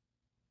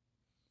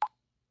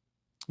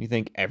 You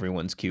think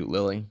everyone's cute,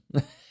 Lily?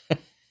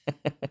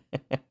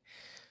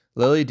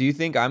 Lily, do you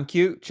think I'm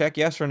cute? Check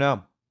yes or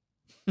no.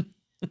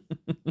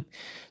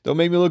 Don't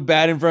make me look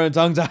bad in front of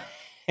Tongue Tied.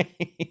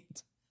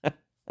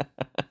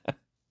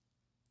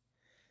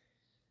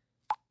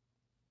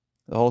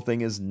 The whole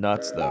thing is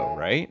nuts, though,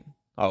 right?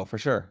 Oh, for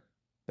sure.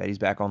 Betty's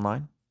back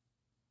online.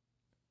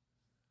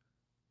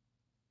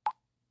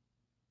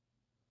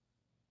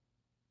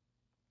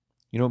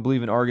 You don't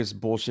believe in Argus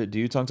bullshit, do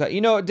you, Tongue Tied?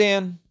 You know what,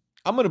 Dan?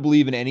 I'm going to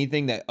believe in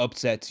anything that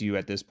upsets you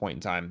at this point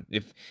in time.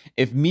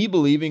 If me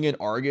believing in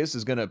Argus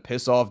is going to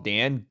piss off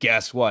Dan,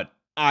 guess what?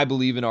 I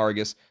believe in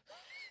Argus.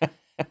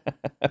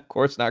 Of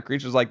course not.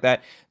 Creatures like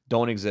that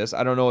don't exist.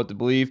 I don't know what to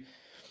believe.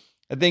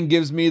 That thing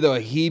gives me the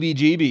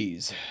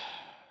heebie-jeebies.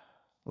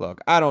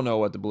 Look, I don't know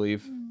what to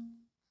believe.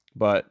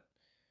 But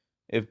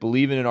if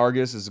believing in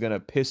Argus is going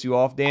to piss you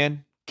off,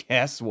 Dan,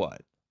 guess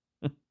what?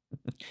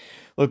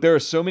 Look, there are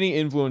so many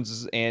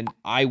influences and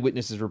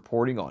eyewitnesses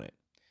reporting on it.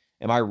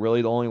 Am I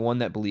really the only one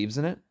that believes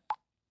in it?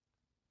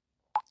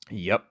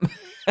 Yep.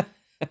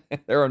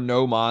 There are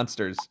no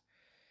monsters.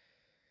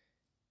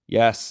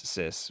 Yes,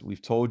 sis.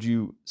 We've told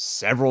you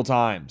several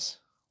times.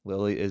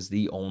 Lily is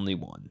the only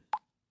one.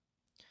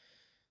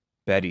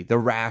 Betty, the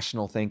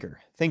rational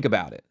thinker. Think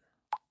about it.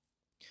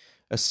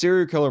 A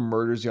serial killer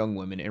murders young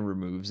women and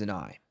removes an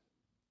eye.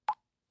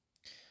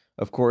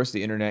 Of course,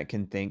 the internet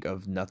can think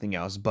of nothing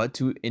else but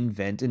to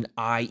invent an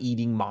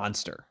eye-eating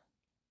monster.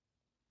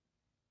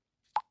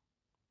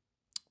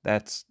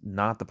 That's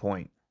not the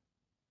point.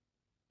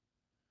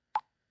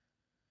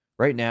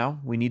 Right now,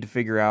 we need to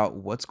figure out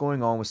what's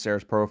going on with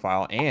Sarah's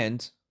profile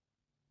and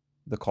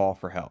the call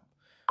for help.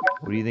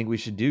 What do you think we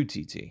should do,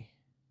 TT?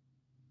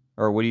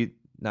 Or what do you...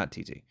 Not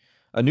TT.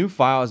 A new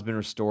file has been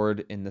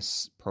restored in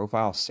this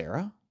profile,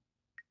 Sarah?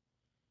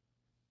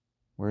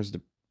 Where's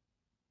the...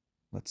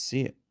 Let's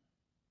see it.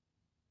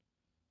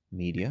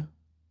 Media.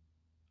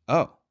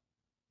 Oh.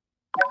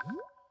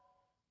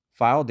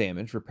 File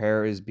damage.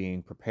 Repair is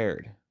being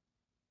prepared.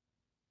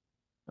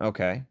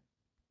 Okay.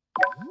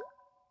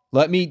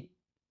 Let me...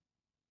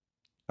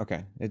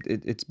 Okay.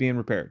 It's being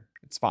repaired.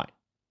 It's fine.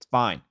 It's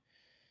fine.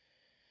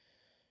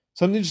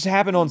 Something just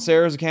happened on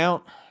Sarah's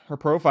account. Her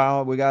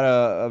profile. We got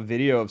a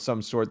video of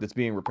some sort that's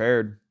being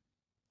repaired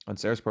on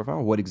Sarah's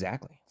profile. What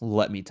exactly?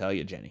 Let me tell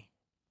you, Jenny.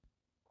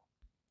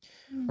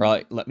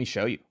 Or let me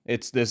show you.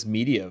 It's this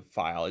media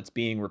file. It's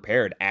being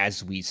repaired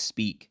as we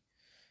speak.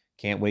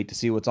 Can't wait to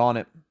see what's on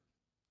it.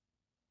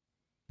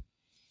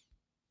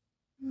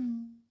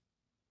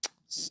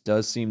 This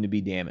does seem to be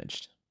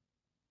damaged.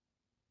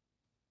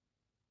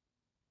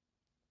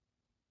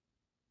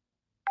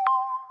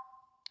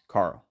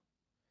 Carl.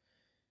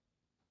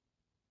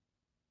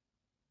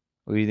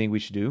 What do you think we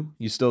should do?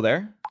 You still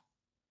there?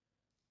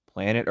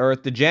 Planet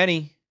Earth to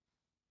Jenny.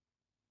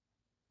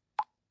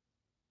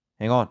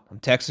 Hang on. I'm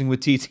texting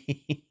with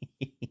TT.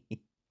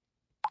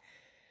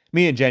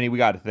 Me and Jenny, we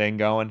got a thing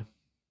going.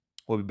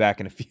 We'll be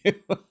back in a few.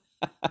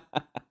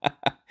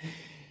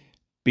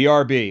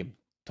 BRB.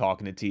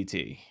 Talking to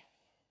TT.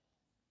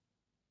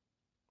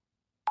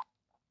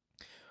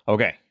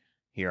 Okay.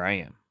 Here I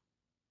am.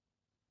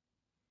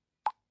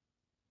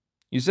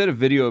 You said a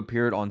video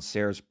appeared on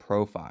Sarah's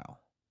profile.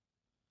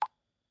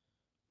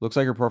 Looks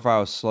like her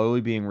profile is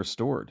slowly being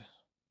restored.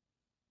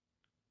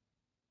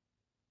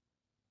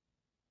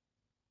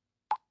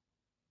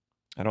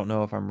 I don't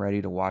know if I'm ready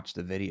to watch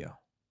the video.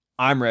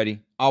 I'm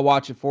ready. I'll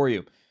watch it for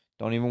you.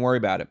 Don't even worry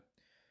about it.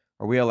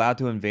 Are we allowed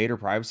to invade her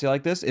privacy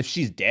like this? If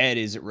she's dead,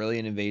 is it really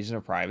an invasion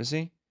of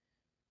privacy?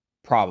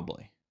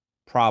 Probably.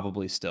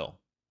 Probably still.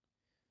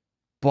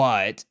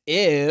 But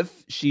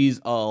if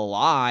she's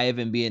alive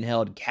and being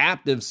held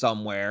captive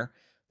somewhere,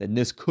 then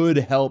this could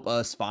help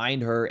us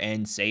find her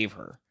and save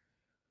her.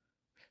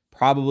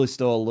 Probably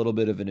still a little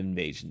bit of an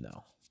invasion,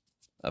 though,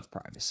 of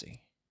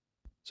privacy.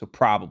 So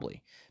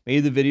probably.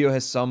 Maybe the video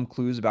has some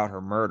clues about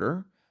her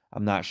murder.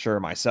 I'm not sure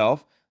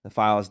myself. The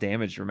file is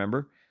damaged,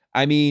 remember?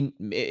 I mean,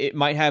 it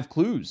might have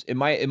clues. It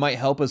might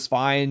help us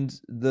find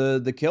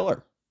the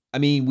killer. I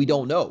mean, we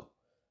don't know.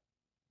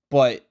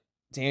 But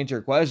to answer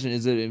your question,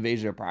 is it an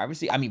invasion of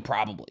privacy? I mean,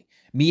 probably.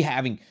 Me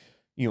having,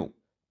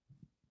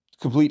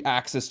 complete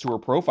access to her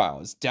profile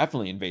is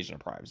definitely invasion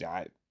of privacy.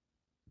 I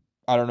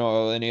don't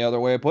know any other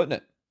way of putting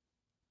it.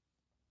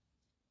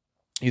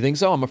 You think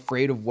so? I'm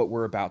afraid of what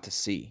we're about to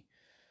see.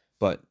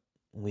 But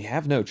we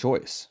have no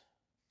choice.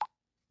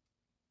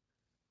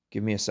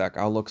 Give me a sec.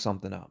 I'll look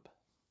something up.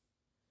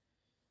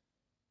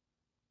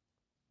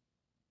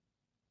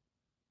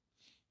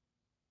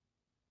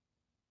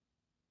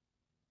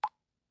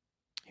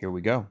 Here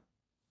we go.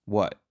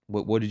 What?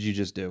 What did you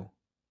just do?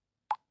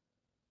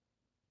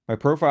 My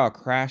profile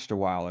crashed a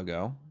while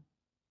ago.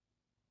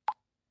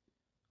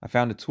 I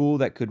found a tool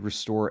that could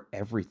restore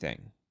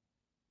everything.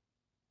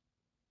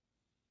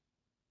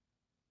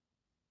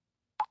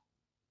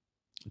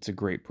 It's a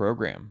great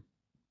program.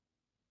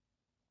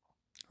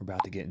 We're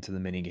about to get into the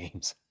mini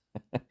games.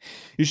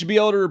 You should be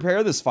able to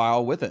repair this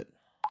file with it.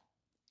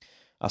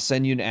 I'll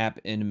send you an app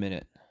in a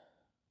minute.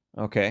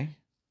 Okay.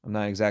 I'm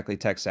not exactly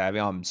tech savvy.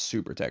 I'm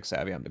super tech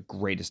savvy. I'm the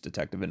greatest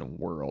detective in the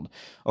world.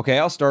 Okay,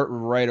 I'll start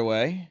right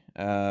away.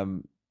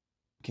 Can't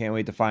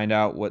wait to find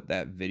out what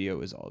that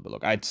video is all about.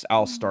 Look,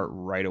 I'll start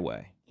right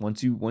away.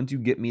 Once you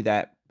get me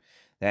that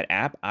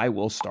app, I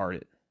will start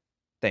it.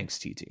 Thanks,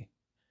 TT.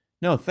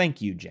 No,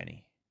 thank you,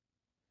 Jenny.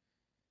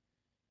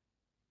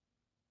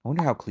 I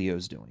wonder how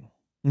Kleo's doing.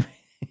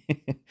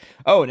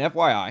 Oh, and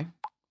FYI,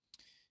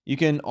 you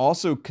can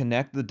also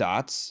connect the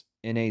dots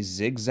in a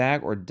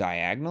zigzag or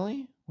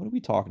diagonally. What are we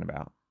talking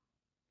about?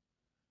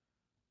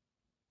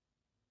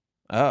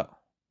 Oh.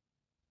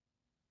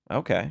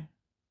 Okay.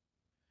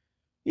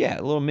 Yeah,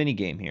 a little mini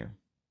game here.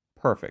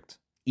 Perfect.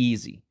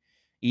 Easy.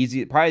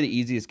 Easy. Probably the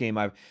easiest game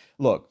I've...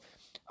 Look,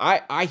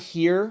 I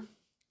hear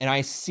and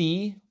I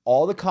see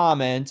all the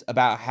comments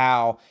about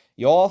how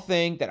y'all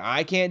think that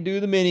I can't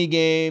do the mini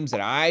games, that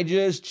I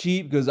just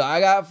cheat because I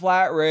got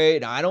flat rate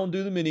and I don't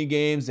do the mini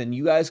games, and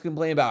you guys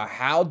complain about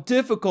how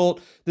difficult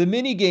the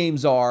mini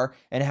games are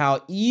and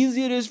how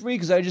easy it is for me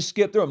because I just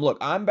skip through them. Look,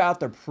 I'm about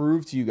to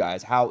prove to you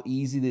guys how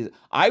easy it is.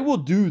 I will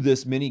do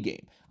this mini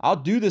game. I'll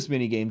do this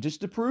mini game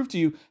just to prove to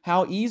you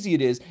how easy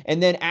it is.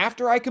 And then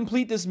after I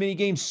complete this mini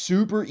game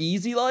super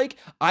easy, like,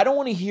 I don't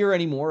want to hear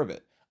any more of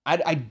it.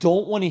 I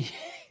don't want to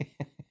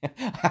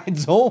I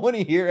don't want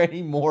to hear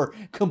any more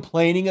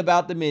complaining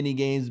about the mini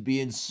games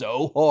being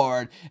so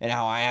hard and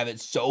how I have it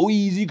so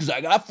easy because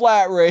I got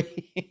flat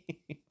rate.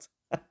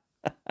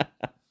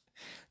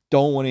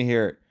 Don't want to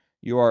hear it.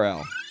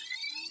 URL.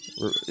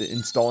 We're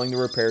installing the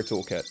repair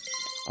toolkit.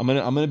 I'm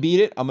gonna beat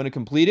it. I'm gonna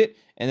complete it,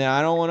 and then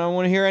I don't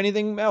want to hear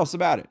anything else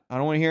about it. I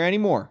don't want to hear any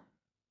more.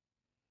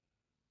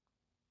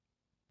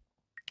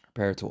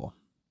 Repair tool.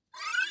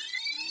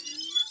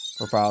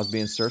 For files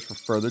being searched for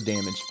further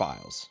damaged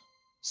files.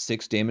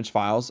 6 damaged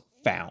files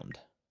found.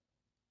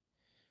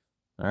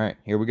 All right,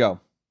 here we go.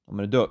 I'm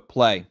gonna do it.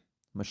 Play. I'm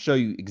gonna show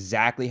you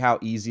exactly how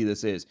easy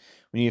this is.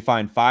 We need to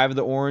find 5 of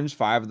the orange,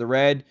 5 of the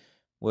red.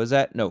 What is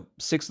that? No,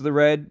 6 of the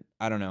red.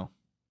 I don't know.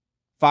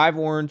 5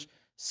 orange,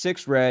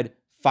 6 red,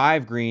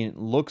 5 green.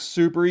 Looks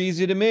super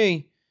easy to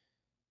me.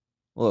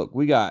 Look,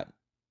 we got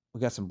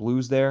some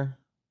blues there.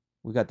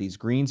 We got these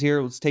greens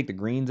here. Let's take the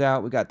greens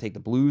out. We got to take the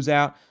blues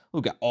out.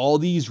 Look at all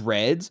these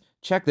reds.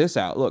 Check this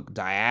out. Look,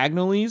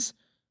 diagonalies.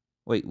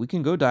 Wait, we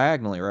can go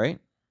diagonally, right?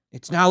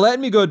 It's not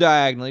letting me go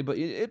diagonally, but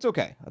it's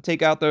okay. I'll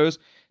take out those,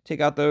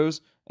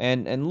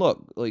 and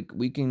look, like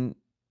we can,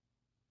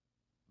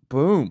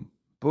 boom,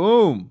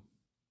 boom,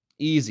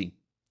 easy.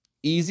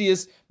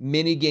 Easiest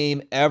mini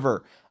game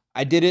ever.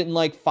 I did it in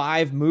like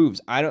 5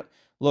 moves. I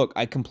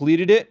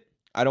completed it.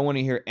 I don't want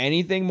to hear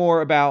anything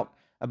more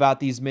about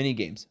these mini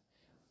games.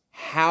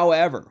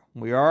 However,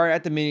 we are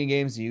at the mini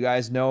games. You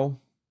guys know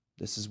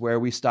this is where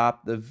we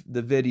stop the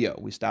video.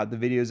 We stop the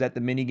videos at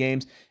the mini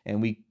games,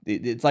 and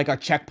it's like our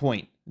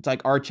checkpoint. It's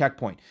like our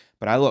checkpoint.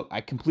 But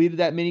I completed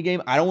that mini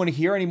game. I don't want to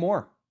hear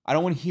anymore. I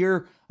don't want to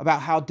hear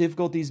about how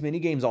difficult these mini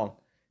games are.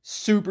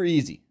 Super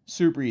easy.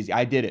 Super easy.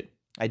 I did it.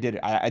 I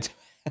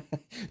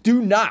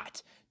do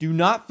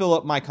not fill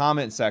up my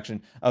comment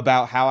section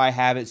about how I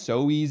have it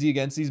so easy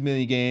against these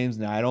mini games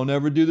and I don't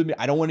ever do them.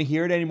 I don't want to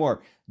hear it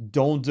anymore.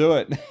 Don't do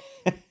it.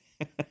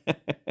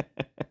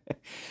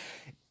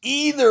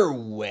 Either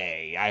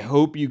way, I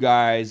hope you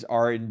guys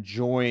are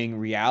enjoying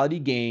Reality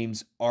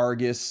Games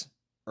Argus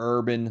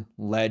Urban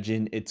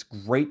Legend. It's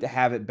great to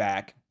have it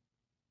back.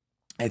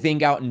 I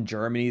think out in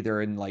Germany,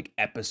 they're in like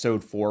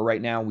episode 4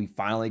 right now. We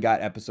finally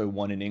got episode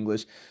 1 in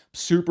English.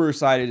 Super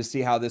excited to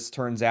see how this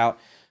turns out.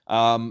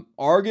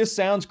 Argus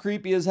sounds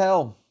creepy as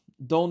hell.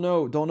 Don't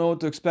know what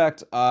to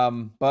expect.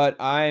 But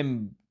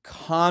I'm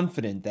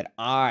confident that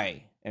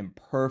I am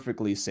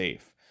perfectly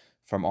safe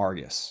from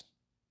Argus.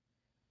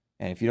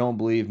 And if you don't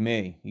believe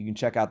me, you can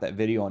check out that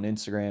video on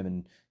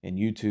Instagram and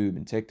YouTube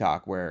and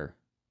TikTok where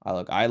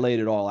I laid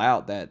it all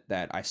out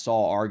that I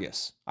saw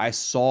Argus. I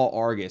saw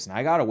Argus and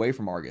I got away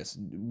from Argus.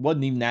 It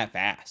wasn't even that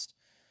fast.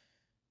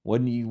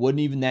 Wasn't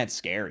even that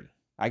scary.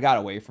 I got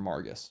away from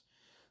Argus.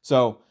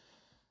 So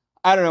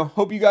I don't know.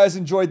 Hope you guys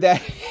enjoyed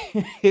that.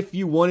 If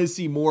you want to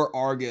see more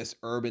Argus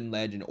Urban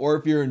Legend, or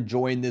if you're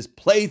enjoying this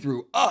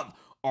playthrough of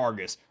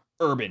Argus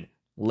Urban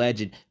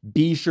Legend,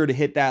 be sure to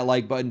hit that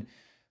like button.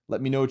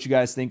 Let me know what you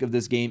guys think of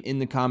this game in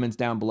the comments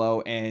down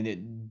below.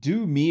 And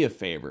do me a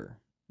favor,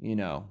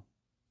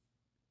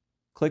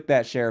 click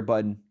that share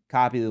button,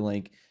 copy the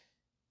link,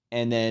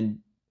 and then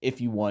if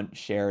you want,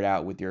 share it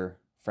out with your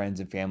friends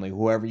and family,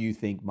 whoever you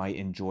think might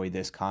enjoy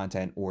this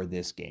content or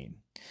this game.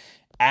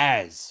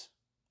 As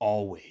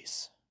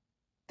always,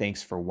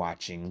 thanks for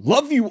watching.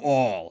 Love you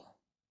all.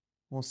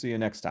 We'll see you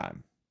next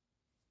time.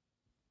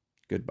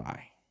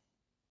 Goodbye.